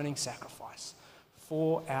an atoning sacrifice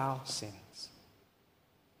for our sins.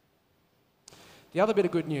 The other bit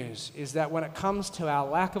of good news is that when it comes to our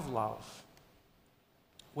lack of love,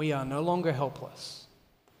 we are no longer helpless.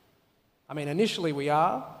 I mean, initially we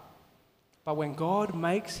are, but when God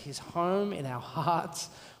makes his home in our hearts,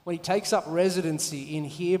 when he takes up residency in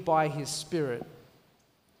here by his Spirit,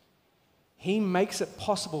 he makes it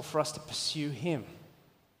possible for us to pursue him,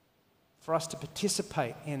 for us to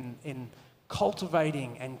participate in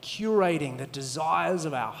cultivating and curating the desires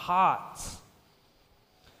of our hearts.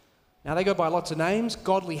 Now, they go by lots of names: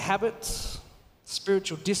 godly habits,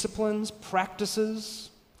 spiritual disciplines, practices.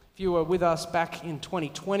 If you were with us back in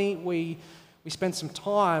 2020, we spent some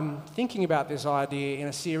time thinking about this idea in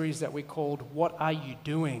a series that we called What Are You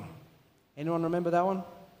Doing? Anyone remember that one?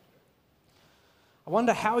 I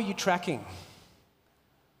wonder, how are you tracking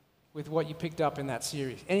with what you picked up in that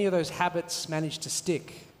series? Any of those habits managed to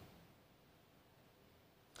stick?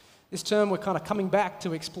 This term we're kind of coming back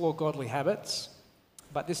to explore godly habits,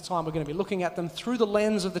 but this time we're going to be looking at them through the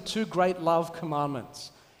lens of the two great love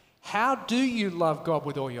commandments. How do you love God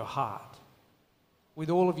with all your heart,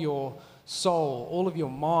 with all of your soul, all of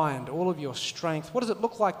your mind, all of your strength? What does it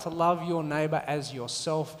look like to love your neighbor as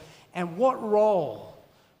yourself? And what role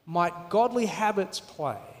might godly habits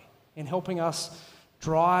play in helping us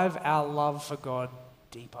drive our love for God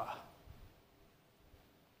deeper?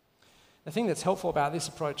 The thing that's helpful about this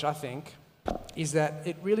approach, I think, is that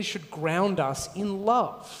it really should ground us in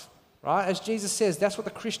love, right? As Jesus says, that's what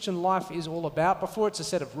the Christian life is all about. Before it's a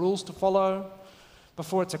set of rules to follow,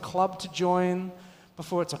 before it's a club to join,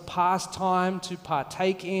 before it's a pastime to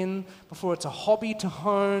partake in, before it's a hobby to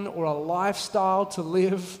hone or a lifestyle to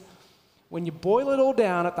live, when you boil it all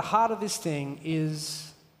down, at the heart of this thing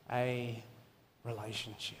is a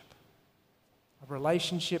relationship. A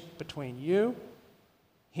relationship between you,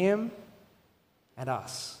 him, and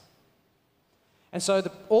us. And so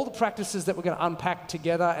all the practices that we're going to unpack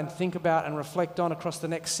together and think about and reflect on across the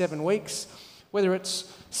next 7 weeks, whether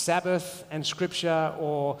it's Sabbath and Scripture,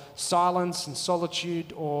 or silence and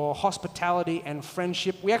solitude, or hospitality and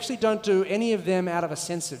friendship, we actually don't do any of them out of a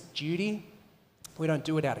sense of duty. We don't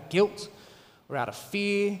do it out of guilt or out of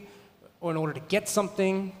fear or in order to get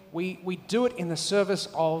something. We do it in the service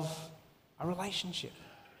of a relationship.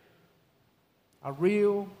 A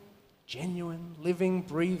real, genuine, living,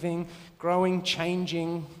 breathing, growing,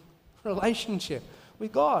 changing relationship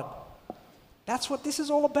with God. That's what this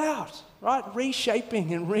is all about, right?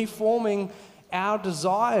 Reshaping and reforming our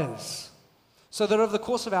desires so that over the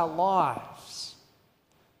course of our lives,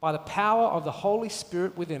 by the power of the Holy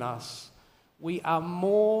Spirit within us, we are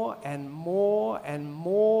more and more and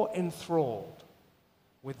more enthralled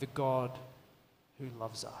with the God who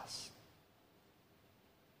loves us.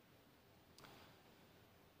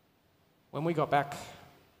 When we got back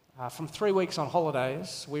from 3 weeks on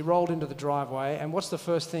holidays, we rolled into the driveway, and what's the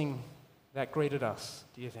first thing that greeted us,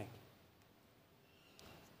 do you think?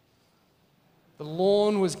 The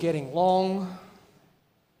lawn was getting long.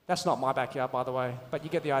 That's not my backyard, by the way, but you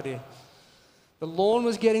get the idea. The lawn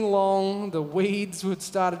was getting long, the weeds had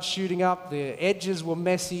started shooting up, the edges were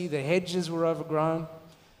messy, the hedges were overgrown.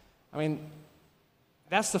 I mean,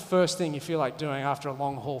 that's the first thing you feel like doing after a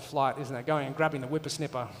long-haul flight, isn't it? Going and grabbing the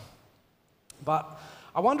whippersnipper. But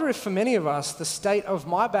I wonder if for many of us, the state of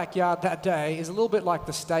my backyard that day is a little bit like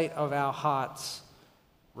the state of our hearts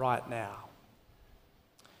right now.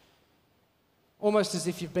 Almost as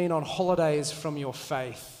if you've been on holidays from your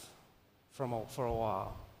faith for a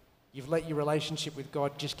while. You've let your relationship with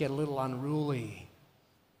God just get a little unruly,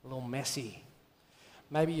 a little messy.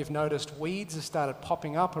 Maybe you've noticed weeds have started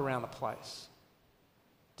popping up around the place.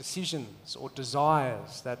 Decisions or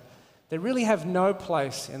desires that they really have no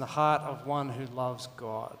place in the heart of one who loves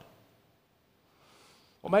God.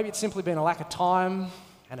 Or maybe it's simply been a lack of time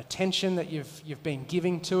and attention that you've been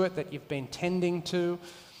giving to it, that you've been tending to.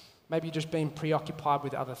 Maybe you've just been preoccupied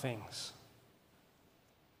with other things.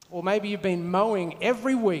 Or maybe you've been mowing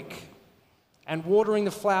every week and watering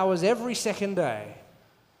the flowers every second day,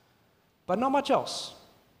 but not much else.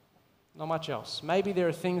 Not much else. Maybe there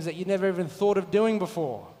are things that you never even thought of doing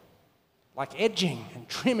before, like edging and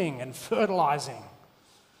trimming and fertilizing.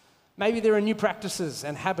 Maybe there are new practices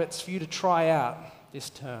and habits for you to try out this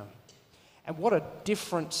term. And what a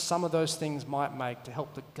difference some of those things might make to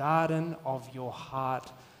help the garden of your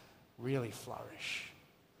heart really flourish.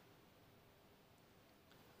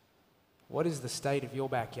 What is the state of your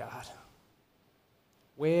backyard?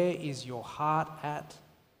 Where is your heart at?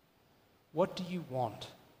 What do you want?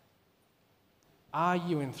 Are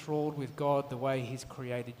you enthralled with God the way He's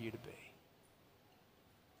created you to be?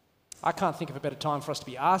 I can't think of a better time for us to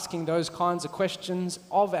be asking those kinds of questions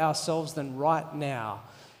of ourselves than right now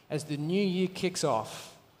as the new year kicks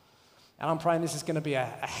off. And I'm praying this is going to be a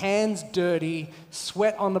hands dirty,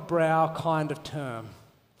 sweat on the brow kind of term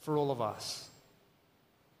for all of us.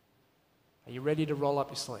 Are you ready to roll up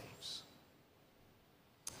your sleeves?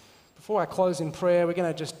 Before I close in prayer, we're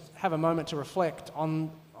going to just have a moment to reflect on,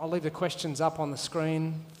 I'll leave the questions up on the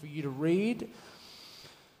screen for you to read.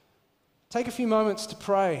 Take a few moments to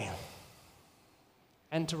pray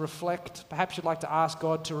and to reflect. Perhaps you'd like to ask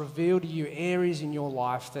God to reveal to you areas in your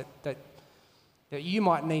life that you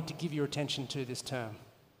might need to give your attention to this term.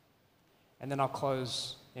 And then I'll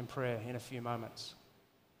close in prayer in a few moments.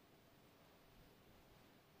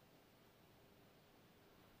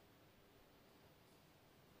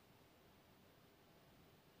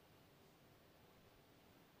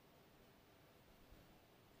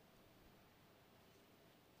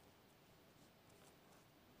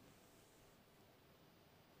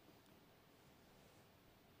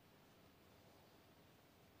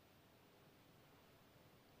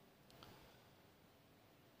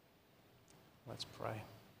 Let's pray.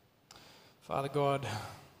 Father God,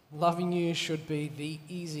 loving you should be the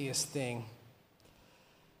easiest thing.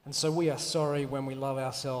 And so we are sorry when we love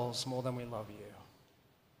ourselves more than we love you.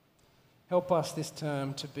 Help us this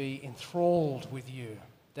term to be enthralled with you,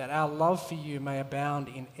 that our love for you may abound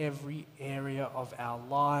in every area of our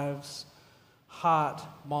lives, heart,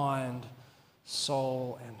 mind,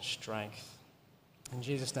 soul, and strength. In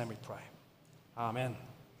Jesus' name we pray. Amen.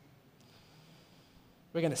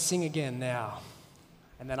 We're going to sing again now,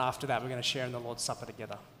 and then after that we're going to share in the Lord's Supper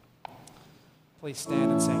together. Please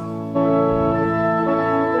stand and sing.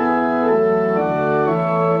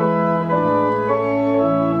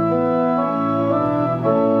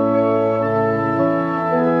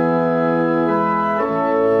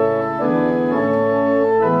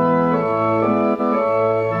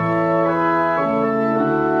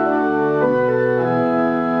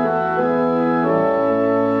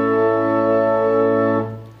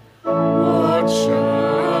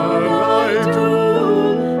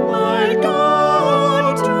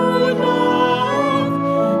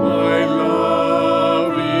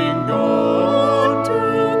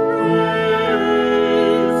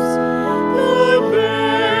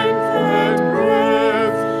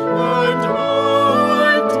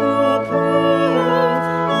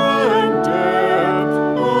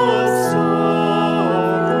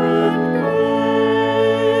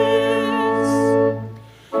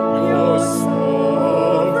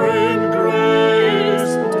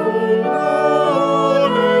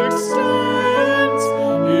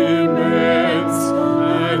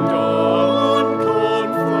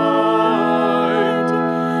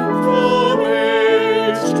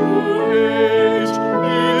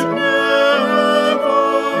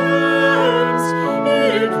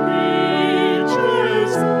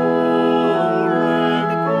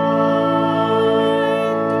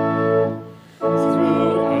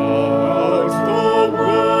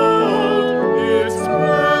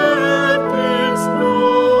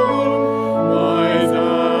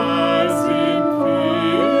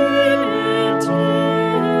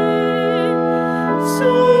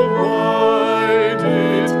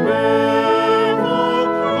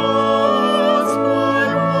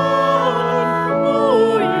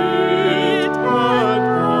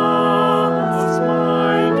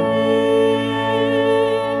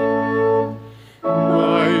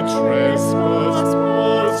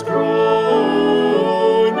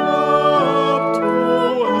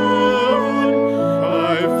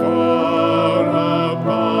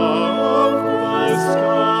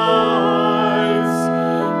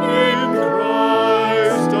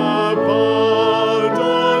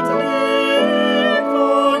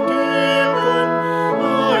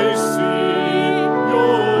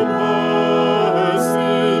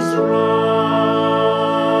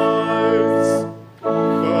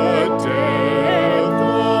 The dead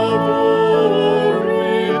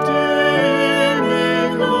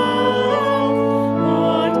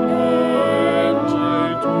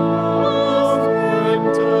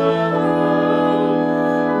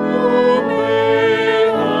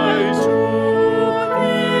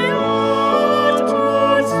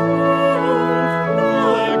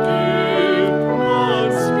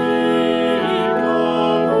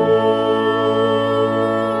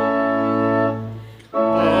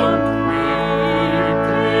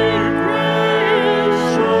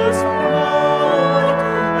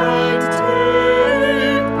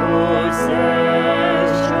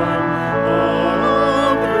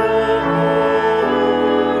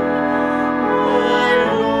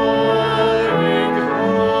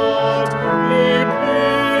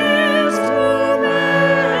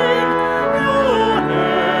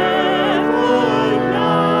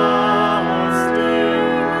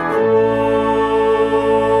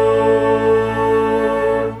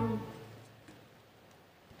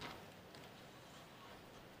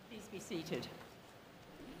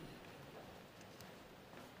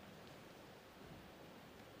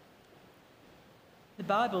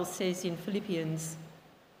Bible says in Philippians,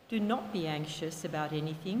 "Do not be anxious about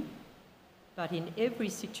anything, but in every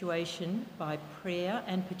situation, by prayer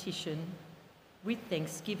and petition, with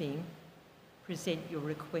thanksgiving, present your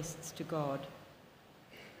requests to God."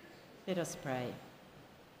 Let us pray.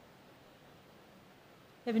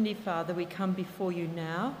 Heavenly Father, we come before you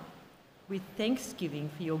now with thanksgiving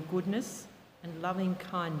for your goodness and loving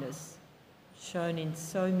kindness shown in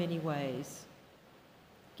so many ways.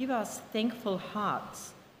 Give us thankful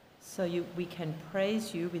hearts so we can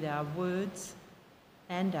praise you with our words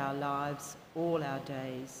and our lives all our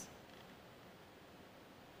days.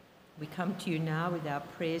 We come to you now with our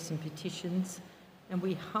prayers and petitions, and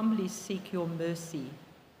we humbly seek your mercy.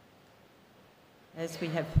 As we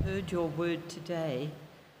have heard your word today,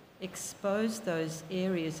 expose those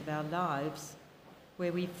areas of our lives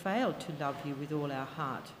where we fail to love you with all our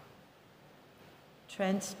heart.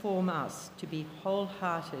 Transform us to be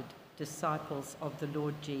wholehearted disciples of the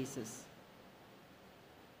Lord Jesus.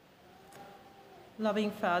 Loving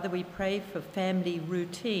Father, we pray for family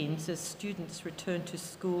routines as students return to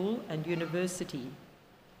school and university,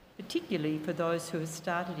 particularly for those who have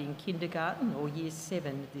started in kindergarten or year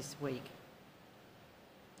 7 this week.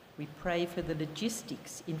 We pray for the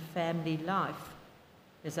logistics in family life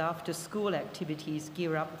as after-school activities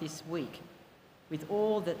gear up this week, with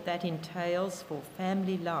all that entails for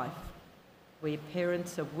family life, where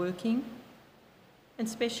parents are working, and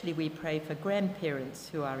especially we pray for grandparents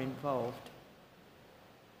who are involved.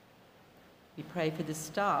 We pray for the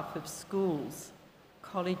staff of schools,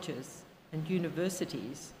 colleges, and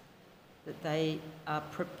universities, that they are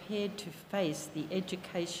prepared to face the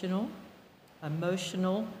educational,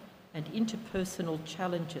 emotional, and interpersonal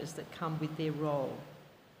challenges that come with their role.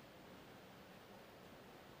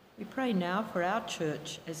 We pray now for our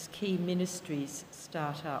church as key ministries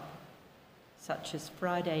start up, such as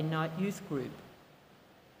Friday night youth group,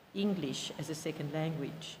 English as a second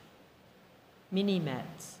language,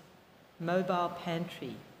 mini-mats, mobile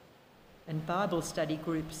pantry, and Bible study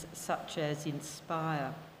groups such as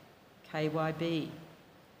Inspire, KYB,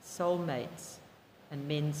 Soulmates, and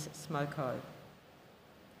Men's Smoko.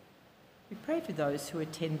 We pray for those who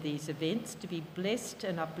attend these events to be blessed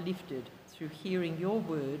and uplifted through hearing your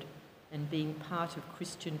word and being part of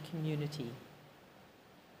Christian community.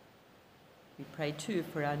 We pray too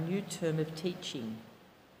for our new term of teaching,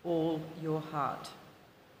 All Your Heart,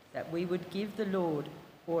 that we would give the Lord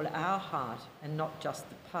all our heart and not just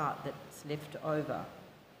the part that's left over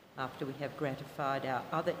after we have gratified our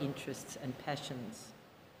other interests and passions.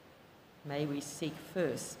 May we seek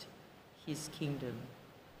first his kingdom.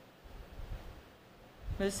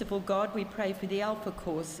 Merciful God, we pray for the Alpha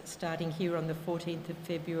course starting here on the 14th of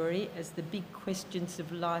February as the big questions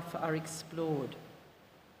of life are explored.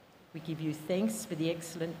 We give you thanks for the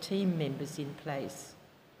excellent team members in place.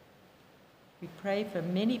 We pray for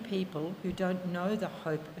many people who don't know the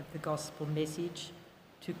hope of the gospel message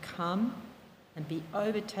to come and be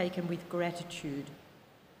overtaken with gratitude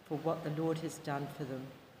for what the Lord has done for them.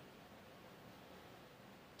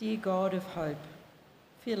 Dear God of hope,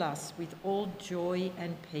 fill us with all joy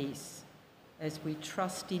and peace as we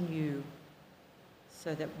trust in you,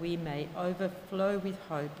 so that we may overflow with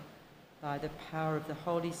hope by the power of the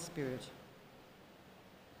Holy Spirit.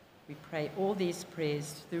 We pray all these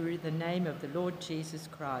prayers through the name of the Lord Jesus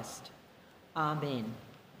Christ. Amen.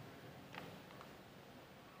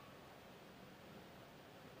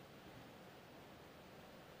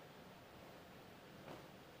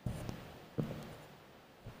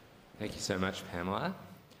 Thank you so much, Pamela.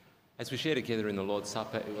 As we share together in the Lord's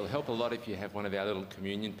Supper, it will help a lot if you have one of our little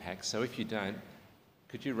communion packs. So if you don't,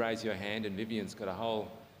 could you raise your hand? And Vivian's got a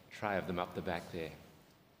whole tray of them up the back there.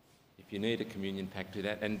 If you need a communion pack, do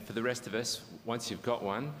that. And for the rest of us, once you've got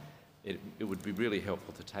one, it would be really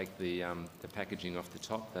helpful to take the packaging off the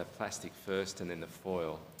top, the plastic first and then the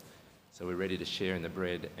foil. So we're ready to share in the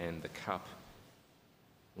bread and the cup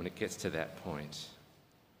when it gets to that point.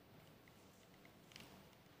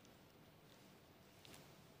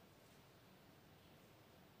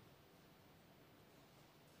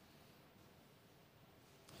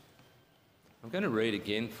 I'm going to read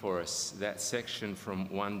again for us that section from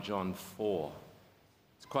 1 John 4.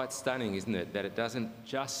 It's quite stunning, isn't it, that it doesn't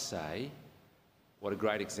just say what a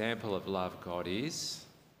great example of love God is,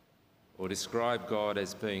 or describe God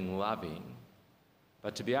as being loving,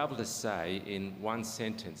 but to be able to say in one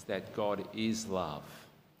sentence that God is love.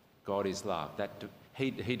 God is love. That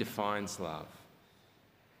he defines love.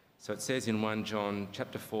 So it says in 1 John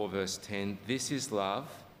chapter 4 verse 10, "This is love,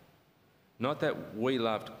 not that we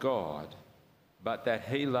loved God, but that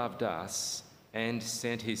he loved us and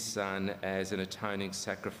sent his Son as an atoning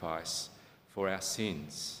sacrifice for our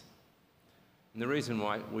sins. And the reason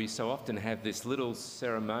why we so often have this little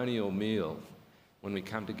ceremonial meal when we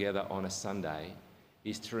come together on a Sunday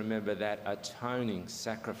is to remember that atoning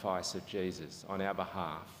sacrifice of Jesus on our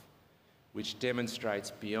behalf, which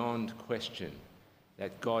demonstrates beyond question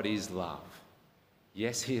that God is love.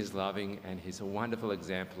 Yes, he is loving and he's a wonderful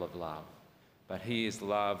example of love, but he is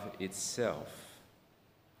love itself.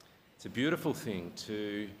 It's a beautiful thing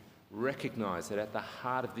to recognise that at the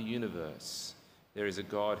heart of the universe there is a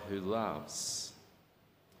God who loves.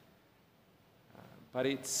 But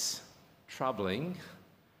it's troubling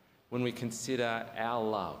when we consider our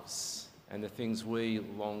loves and the things we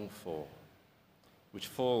long for, which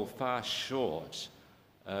fall far short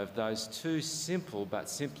of those two simple but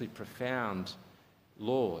simply profound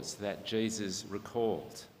laws that Jesus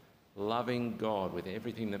recalled: loving God with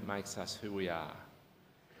everything that makes us who we are,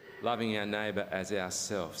 loving our neighbour as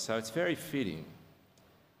ourselves. So it's very fitting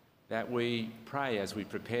that we pray as we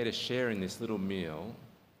prepare to share in this little meal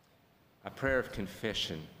a prayer of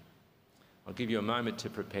confession. I'll give you a moment to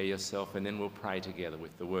prepare yourself and then we'll pray together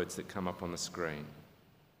with the words that come up on the screen.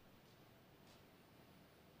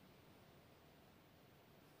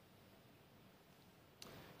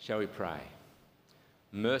 Shall we pray?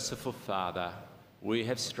 Merciful Father, we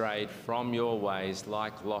have strayed from your ways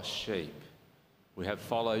like lost sheep. We have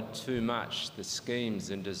followed too much the schemes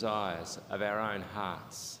and desires of our own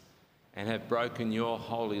hearts and have broken your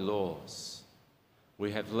holy laws.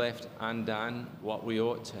 We have left undone what we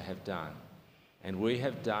ought to have done, and we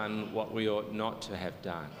have done what we ought not to have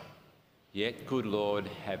done. Yet, good Lord,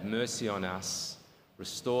 have mercy on us,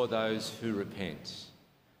 restore those who repent,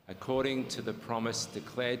 according to the promise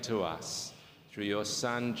declared to us through your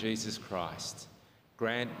Son, Jesus Christ.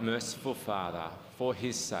 Grant, merciful Father, for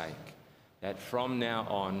his sake, that from now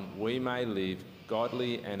on we may live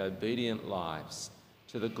godly and obedient lives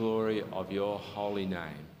to the glory of your holy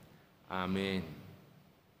name. Amen.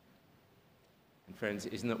 And friends,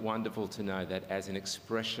 isn't it wonderful to know that as an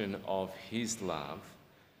expression of his love,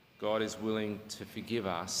 God is willing to forgive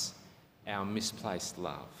us our misplaced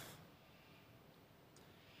love?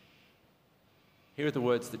 Here are the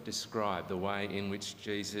words that describe the way in which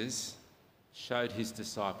Jesus showed his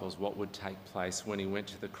disciples what would take place when he went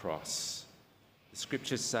to the cross. The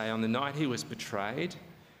scriptures say, on the night he was betrayed,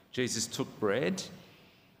 Jesus took bread,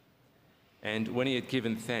 and when he had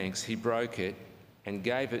given thanks, he broke it and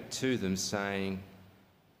gave it to them, saying,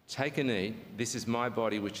 "Take and eat, this is my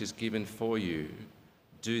body which is given for you.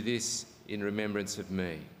 Do this in remembrance of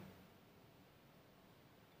me."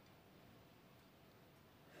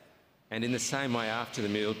 And in the same way after the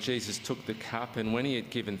meal, Jesus took the cup, and when he had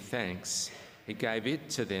given thanks, he gave it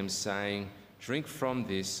to them, saying, "Drink from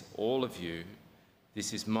this, all of you.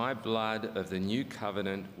 This is my blood of the new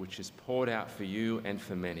covenant, which is poured out for you and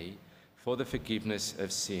for many, for the forgiveness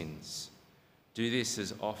of sins. Do this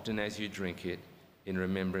as often as you drink it in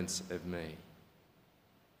remembrance of me."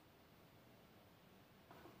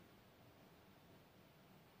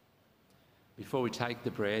 Before we take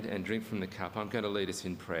the bread and drink from the cup, I'm going to lead us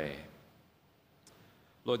in prayer.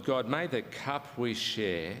 Lord God, may the cup we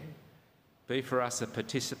share be for us a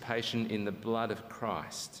participation in the blood of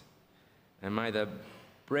Christ, and may the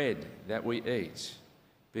bread that we eat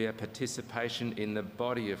be a participation in the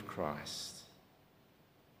body of Christ.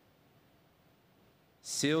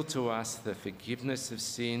 Seal to us the forgiveness of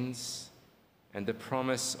sins and the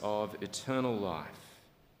promise of eternal life.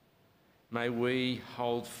 May we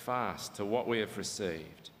hold fast to what we have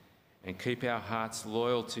received and keep our hearts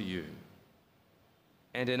loyal to you,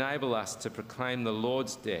 and enable us to proclaim the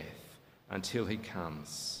Lord's death until he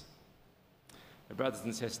comes. Now, brothers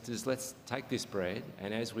and sisters, let's take this bread,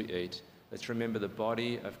 and as we eat, let's remember the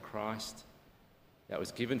body of Christ that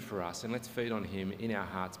was given for us, and let's feed on him in our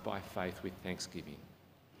hearts by faith with thanksgiving.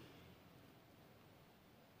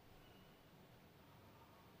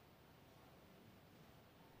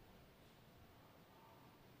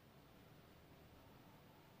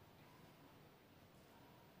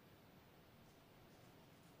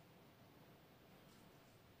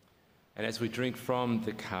 And as we drink from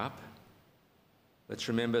the cup, let's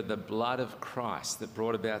remember the blood of Christ that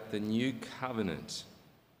brought about the new covenant.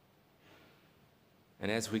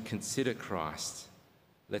 And as we consider Christ,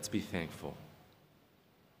 let's be thankful.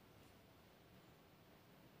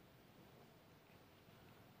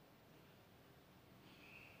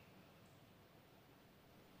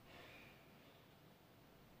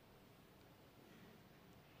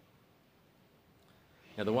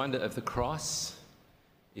 Now, the wonder of the cross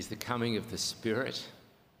is the coming of the Spirit.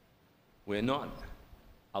 We're not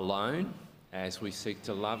alone as we seek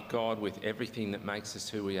to love God with everything that makes us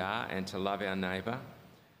who we are and to love our neighbour.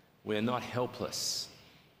 We are not helpless,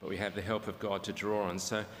 but we have the help of God to draw on.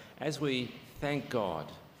 So as we thank God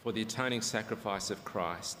for the atoning sacrifice of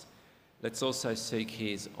Christ, let's also seek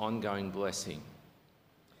his ongoing blessing.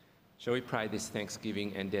 Shall we pray this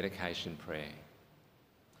thanksgiving and dedication prayer?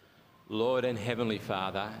 Lord and Heavenly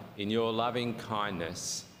Father, in your loving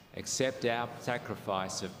kindness, accept our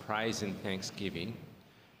sacrifice of praise and thanksgiving.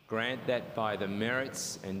 Grant that by the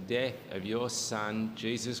merits and death of your Son,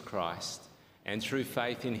 Jesus Christ, and through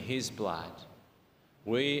faith in his blood,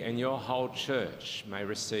 we and your whole church may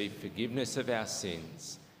receive forgiveness of our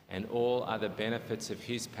sins and all other benefits of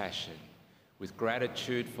his passion. With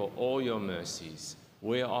gratitude for all your mercies,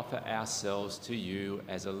 we offer ourselves to you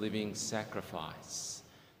as a living sacrifice.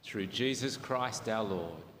 Through Jesus Christ our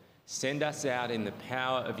Lord, send us out in the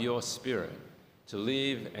power of your Spirit to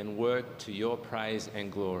live and work to your praise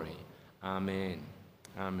and glory. Amen.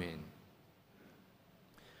 Amen.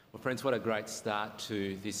 Well, friends, what a great start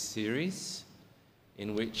to this series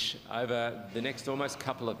in which over the next almost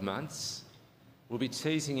couple of months, we'll be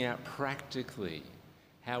teasing out practically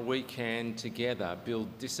how we can together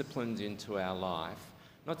build disciplines into our life,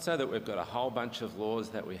 not so that we've got a whole bunch of laws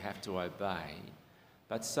that we have to obey,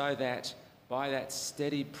 but so that by that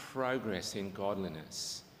steady progress in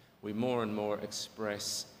godliness, we more and more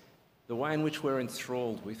express the way in which we're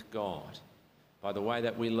enthralled with God, by the way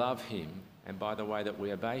that we love him and by the way that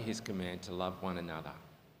we obey his command to love one another.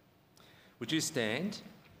 Would you stand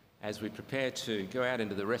as we prepare to go out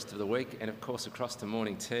into the rest of the week and, of course, across to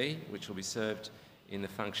morning tea, which will be served in the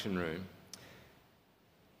function room.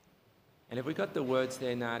 And have we got the words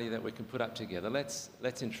there, Nadia, that we can put up together? Let's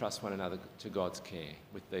entrust one another to God's care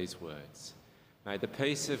with these words. May the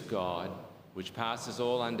peace of God, which passes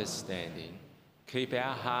all understanding, keep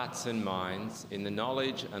our hearts and minds in the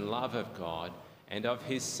knowledge and love of God and of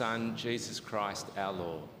his Son, Jesus Christ our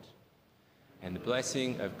Lord. And the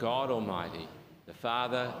blessing of God Almighty, the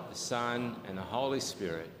Father, the Son, and the Holy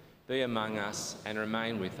Spirit be among us and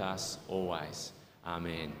remain with us always.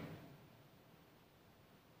 Amen.